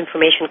the best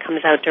information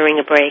comes out during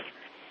a break.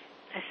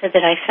 I said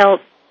that I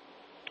felt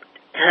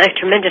a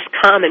tremendous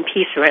calm and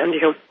peace around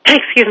you.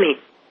 Excuse me.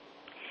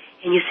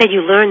 And you said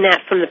you learned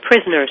that from the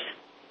prisoners.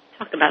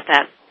 Talk about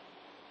that.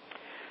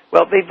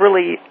 Well, they've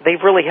really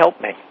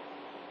helped me.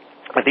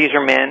 These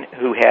are men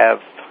who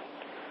have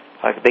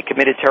they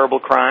committed terrible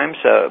crimes.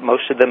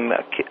 Most of them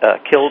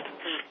killed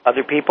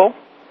other people,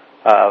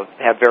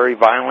 have very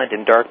violent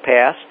and dark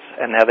pasts.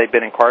 And now they've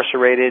been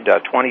incarcerated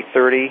 20,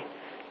 30,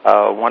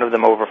 one of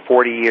them over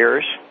 40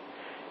 years.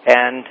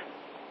 And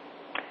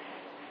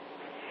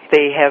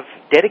they have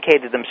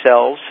dedicated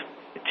themselves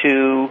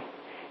to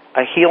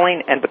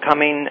healing and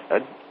becoming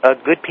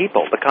good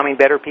people, becoming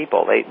better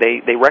people.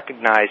 They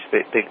recognize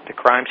the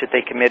crimes that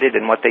they committed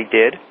and what they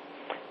did.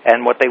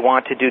 And what they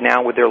want to do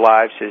now with their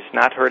lives is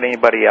not hurt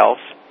anybody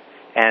else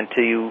and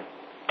to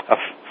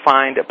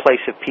find a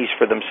place of peace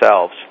for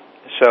themselves.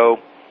 So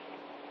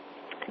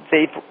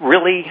they've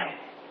really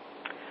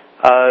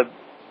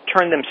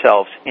turned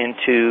themselves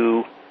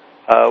into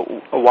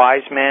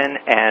wise men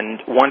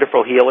and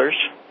wonderful healers.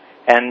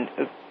 And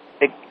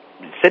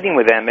sitting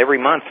with them every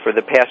month for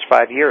the past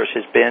 5 years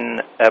has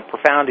been a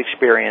profound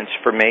experience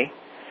for me.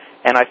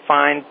 And I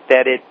find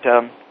that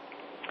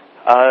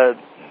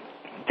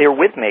they're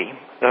with me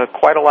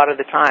quite a lot of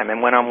the time.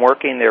 And when I'm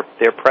working,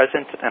 they're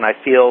present, and I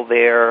feel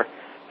their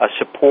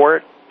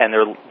support and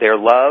their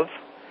love.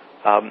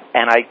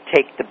 And I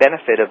take the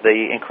benefit of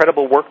the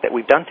incredible work that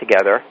we've done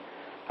together.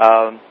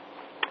 And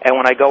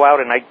when I go out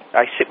and I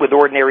sit with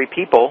ordinary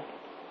people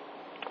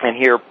and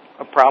hear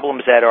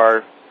problems that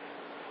are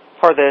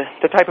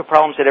the type of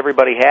problems that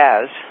everybody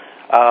has,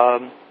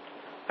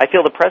 I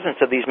feel the presence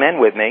of these men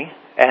with me,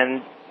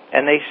 and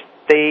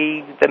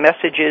the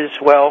message is,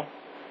 well,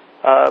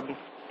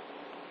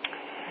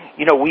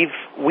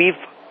 we've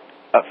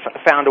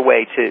found a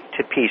way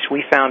to peace.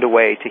 We found a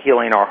way to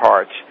healing our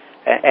hearts,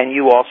 and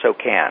you also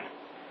can.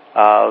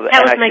 That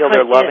and was I my feel question.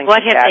 their loving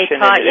What have they compassion,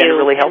 taught and you? it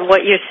really helps. And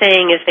what you're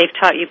saying is they've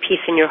taught you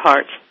peace in your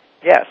heart.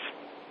 Yes.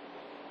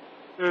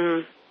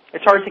 Mm-hmm.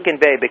 It's hard to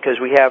convey because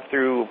we have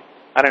through,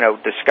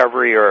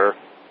 Discovery or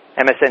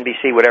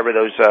MSNBC, whatever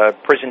those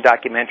prison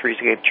documentaries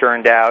get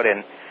churned out,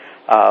 and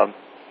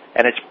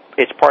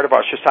it's part of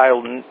our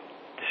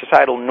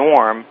societal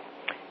norm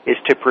is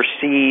to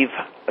perceive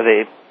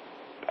the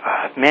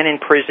men in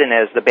prison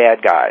as the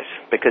bad guys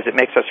because it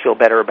makes us feel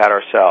better about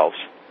ourselves.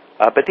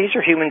 But these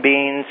are human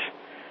beings,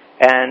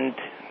 and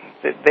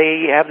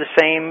they have the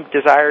same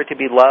desire to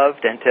be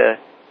loved and to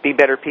be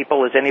better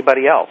people as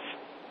anybody else.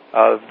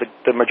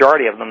 The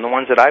majority of them, the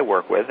ones that I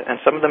work with, and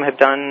some of them have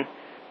done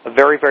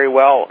very, very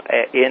well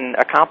in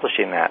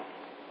accomplishing that.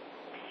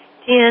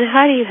 Dan,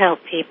 how do you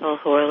help people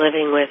who are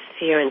living with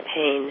fear and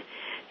pain,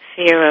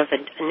 fear of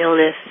an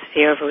illness,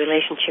 fear of a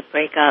relationship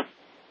breakup,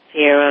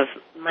 fear of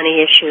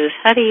money issues,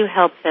 how do you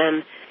help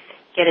them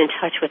get in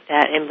touch with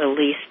that and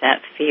release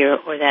that fear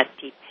or that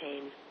deep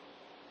pain?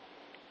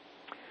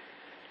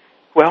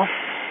 Well,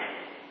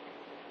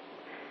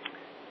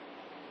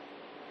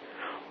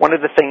 one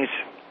of the things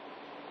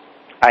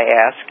I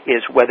ask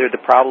is whether the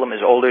problem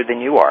is older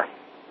than you are.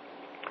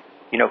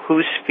 You know,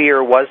 whose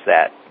fear was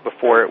that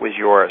before it was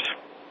yours?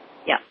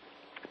 Yeah.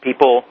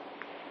 People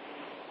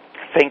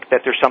think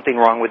that there's something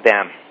wrong with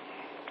them,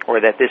 or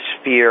that this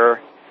fear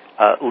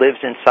lives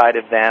inside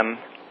of them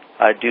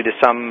due to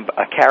some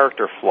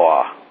character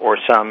flaw or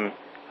some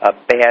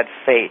bad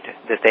fate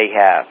that they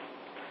have.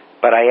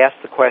 But I ask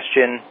the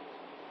question,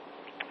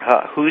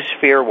 whose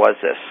fear was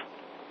this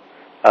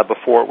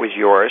before it was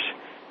yours?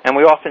 And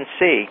we often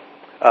see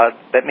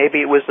that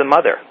maybe it was the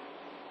mother.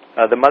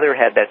 The mother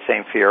had that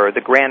same fear, or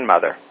the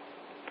grandmother,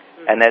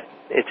 and that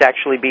it's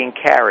actually being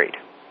carried,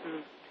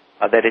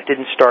 that it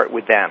didn't start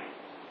with them.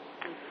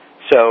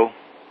 So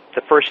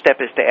the first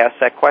step is to ask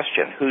that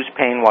question, whose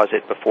pain was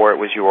it before it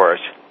was yours?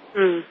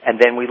 And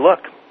then we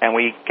look, and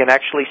we can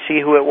actually see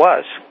who it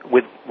was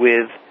with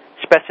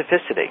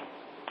specificity.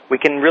 We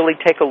can really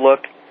take a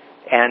look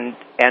and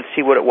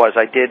see what it was.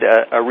 I did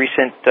a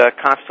recent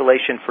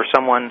constellation for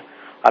someone,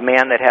 a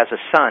man that has a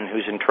son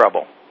who's in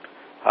trouble.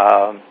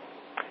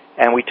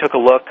 And we took a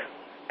look,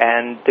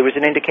 and there was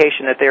an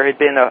indication that there had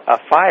been a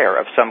fire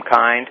of some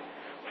kind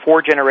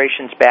 4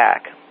 generations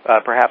back,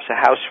 perhaps a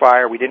house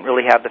fire. We didn't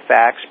really have the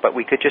facts, but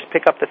we could just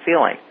pick up the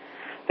feeling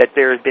that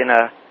there had been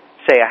a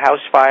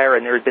house fire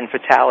and there had been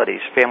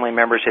fatalities. Family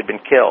members had been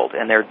killed,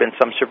 and there had been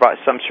some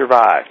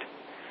survived.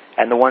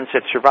 And the ones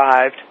that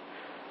survived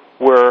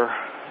were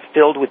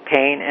filled with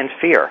pain and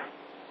fear.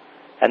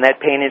 And that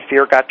pain and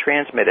fear got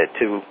transmitted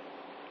to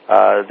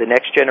the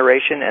next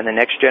generation and the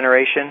next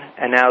generation,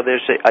 and now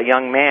there's a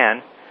young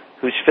man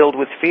who's filled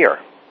with fear,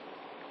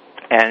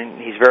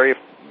 and he's very,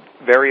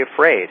 very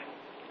afraid,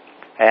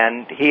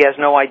 and he has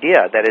no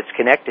idea that it's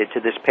connected to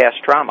this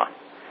past trauma.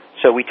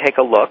 So we take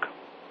a look,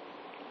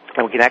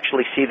 and we can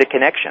actually see the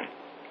connection.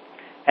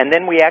 And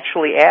then we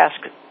actually ask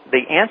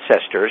the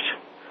ancestors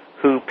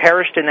who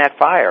perished in that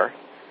fire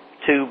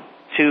to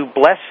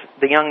bless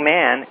the young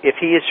man if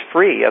he is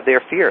free of their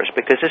fears,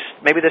 because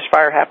maybe this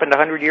fire happened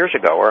 100 years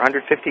ago or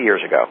 150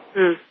 years ago,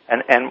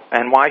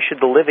 and why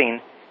should the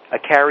living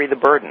carry the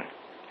burden?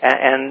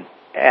 And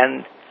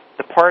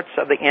the parts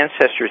of the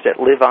ancestors that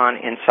live on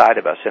inside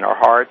of us, in our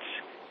hearts,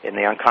 in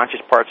the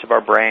unconscious parts of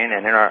our brain,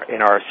 and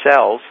in our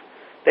cells,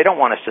 they don't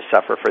want us to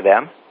suffer for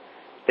them.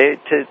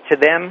 To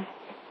them,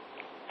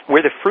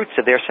 we're the fruits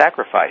of their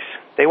sacrifice.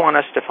 They want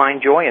us to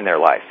find joy in their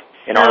life.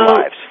 Our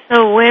lives.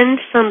 So when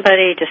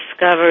somebody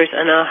discovers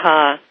an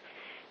aha,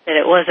 that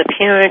it was a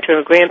parent or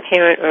a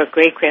grandparent or a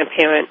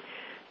great-grandparent,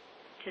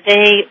 do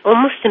they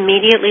almost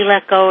immediately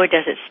let go, or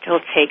does it still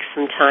take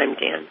some time,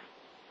 Dan?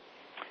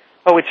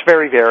 Oh, it's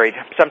very varied.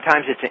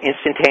 Sometimes it's an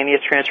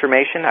instantaneous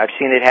transformation. I've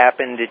seen it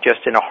happen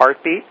just in a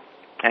heartbeat,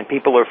 and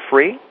people are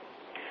free.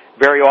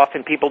 Very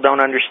often people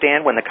don't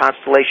understand when the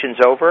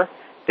constellation's over.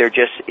 They're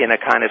just in a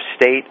kind of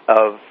state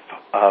of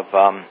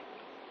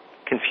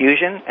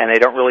confusion, and they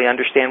don't really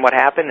understand what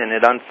happened, and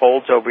it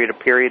unfolds over a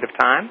period of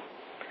time.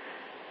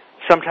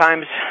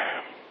 Sometimes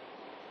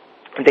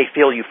they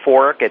feel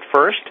euphoric at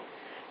first,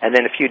 and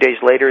then a few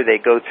days later they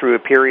go through a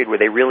period where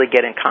they really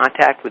get in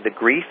contact with the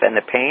grief and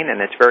the pain,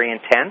 and it's very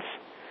intense,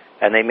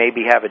 and they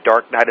maybe have a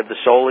dark night of the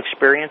soul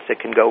experience that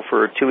can go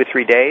for 2 or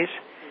 3 days,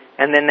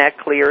 and then that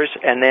clears,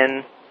 and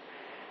then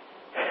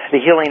the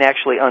healing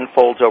actually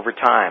unfolds over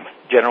time,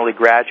 generally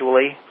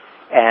gradually,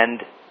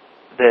 and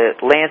the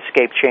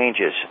landscape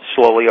changes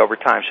slowly over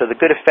time. So the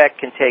good effect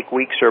can take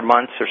weeks or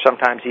months or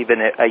sometimes even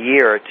a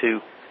year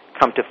to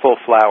come to full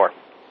flower.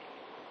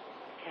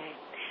 Okay.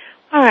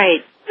 All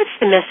right. What's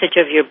the message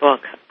of your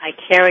book, I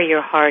Carry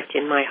Your Heart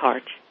in My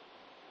Heart?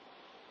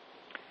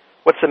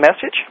 What's the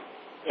message?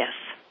 Yes.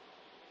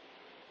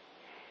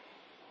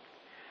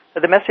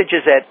 The message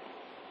is that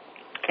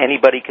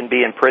anybody can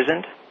be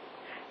imprisoned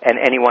and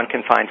anyone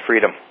can find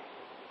freedom.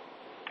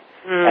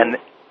 And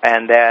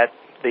that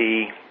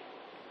the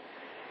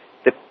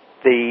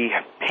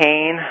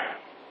pain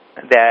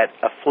that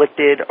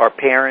afflicted our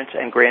parents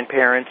and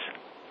grandparents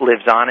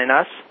lives on in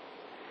us,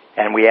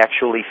 and we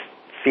actually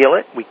feel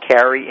it. We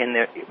carry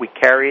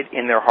it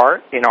in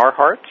our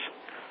hearts,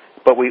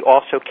 but we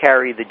also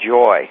carry the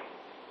joy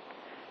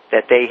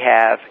that they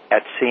have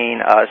at seeing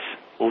us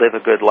live a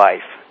good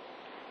life,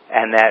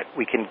 and that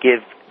we can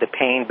give the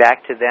pain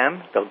back to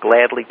them. They'll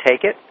gladly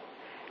take it,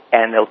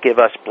 and they'll give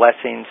us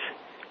blessings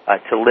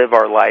to live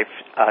our life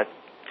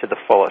to the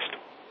fullest.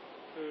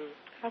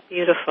 How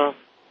beautiful.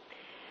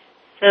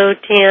 So,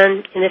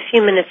 Dan, in the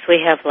few minutes we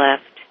have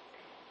left,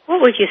 what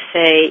would you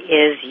say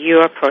is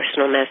your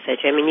personal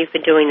message? I mean, you've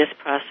been doing this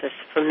process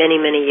for many,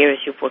 many years.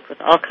 You've worked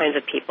with all kinds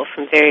of people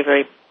from very,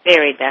 very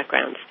varied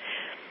backgrounds.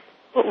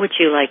 What would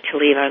you like to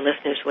leave our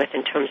listeners with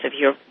in terms of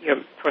your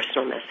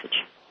personal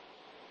message?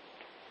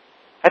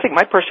 I think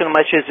my personal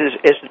message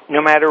is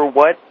no matter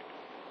what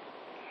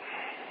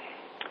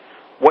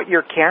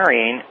you're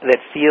carrying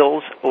that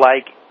feels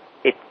like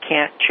it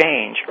can't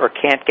change or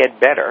can't get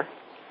better,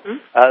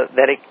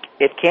 that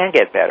it can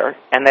get better,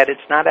 and that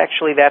it's not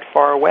actually that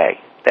far away,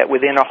 that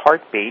within a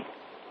heartbeat,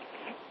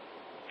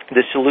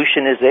 the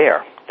solution is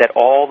there, that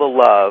all the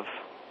love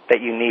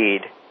that you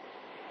need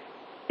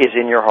is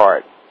in your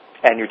heart,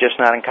 and you're just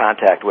not in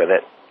contact with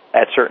it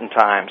at certain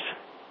times.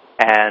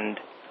 And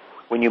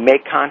when you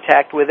make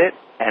contact with it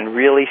and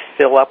really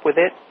fill up with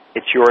it,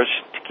 it's yours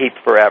to keep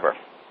forever.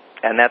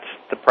 And that's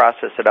the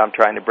process that I'm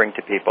trying to bring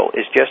to people,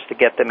 is just to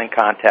get them in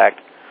contact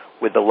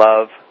with the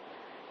love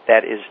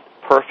that is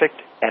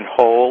perfect and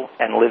whole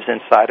and lives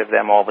inside of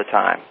them all the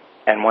time.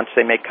 And once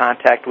they make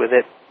contact with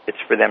it, it's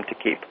for them to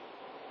keep.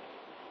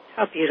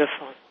 How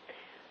beautiful.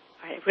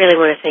 I really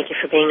want to thank you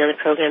for being on the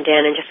program,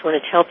 Dan, and just want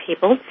to tell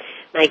people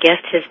my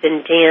guest has been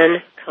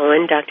Dan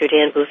Cohen, Dr.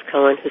 Dan Booth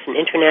Cohen, who's an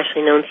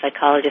internationally known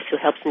psychologist who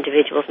helps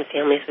individuals and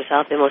families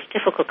resolve their most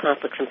difficult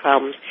conflicts and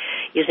problems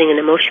using an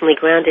emotionally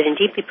grounded and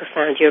deeply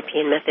profound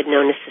European method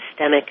known as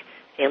Systemic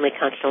Family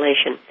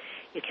Constellation.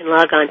 You can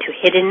log on to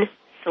Hidden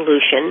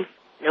Solution,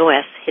 no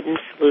S,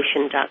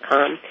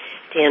 hiddensolution.com.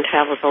 Dan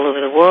travels all over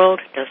the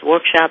world, does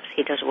workshops.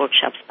 He does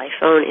workshops by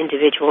phone,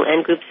 individual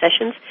and group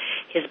sessions.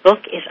 His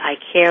book is I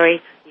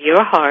Carry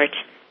Your Heart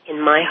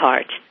in My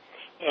Heart,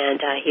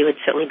 and he would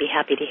certainly be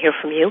happy to hear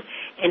from you.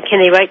 And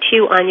can they write to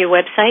you on your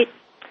website?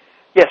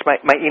 Yes,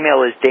 my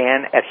email is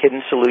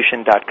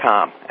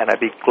dan@hiddensolution.com, and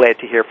I'd be glad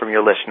to hear from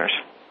your listeners.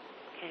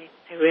 Okay,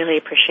 I really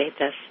appreciate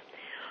this.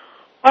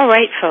 All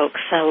right, folks,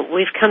 so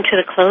we've come to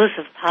the close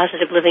of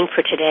Positive Living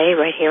for today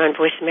right here on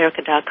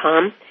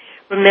VoiceAmerica.com.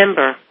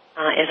 Remember,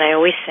 as I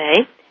always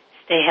say,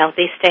 stay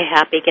healthy, stay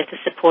happy, get the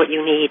support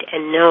you need,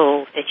 and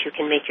know that you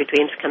can make your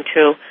dreams come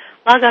true.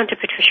 Log on to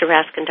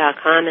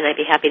patriciaraskin.com, and I'd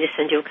be happy to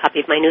send you a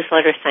copy of my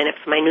newsletter. Sign up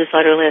for my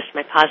newsletter list,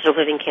 my Positive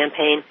Living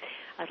campaign.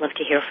 I'd love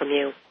to hear from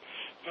you.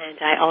 And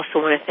I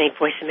also want to thank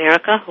Voice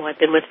America, who I've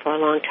been with for a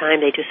long time.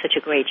 They do such a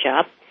great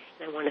job.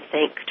 And I want to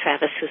thank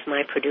Travis, who's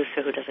my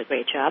producer, who does a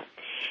great job.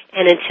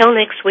 And until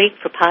next week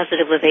for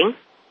Positive Living,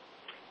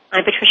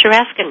 I'm Patricia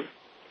Raskin.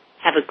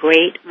 Have a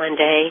great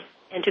Monday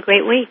and a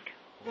great week.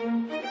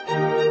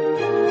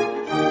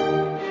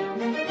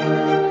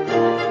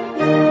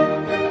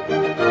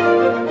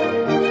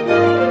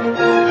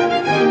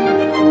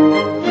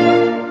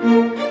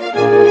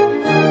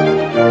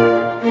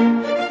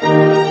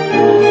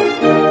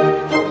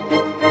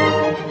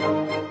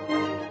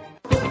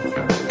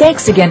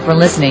 Thanks again for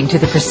listening to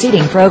the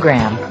preceding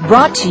program,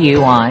 brought to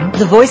you on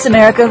the Voice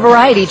America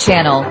Variety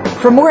Channel.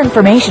 For more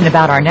information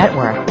about our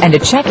network and to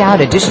check out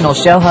additional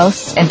show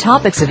hosts and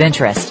topics of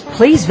interest,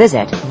 please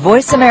visit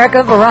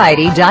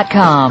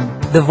voiceamericavariety.com.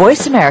 The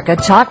Voice America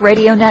Talk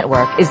Radio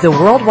Network is the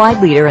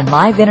worldwide leader in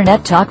live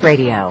Internet talk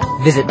radio.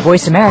 Visit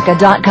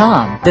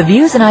voiceamerica.com. The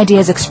views and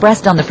ideas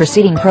expressed on the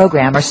preceding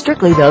program are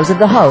strictly those of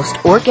the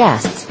host or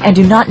guests and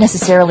do not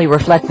necessarily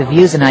reflect the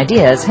views and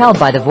ideas held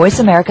by the Voice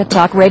America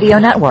Talk Radio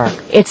Network,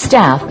 its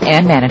staff,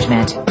 and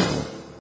management.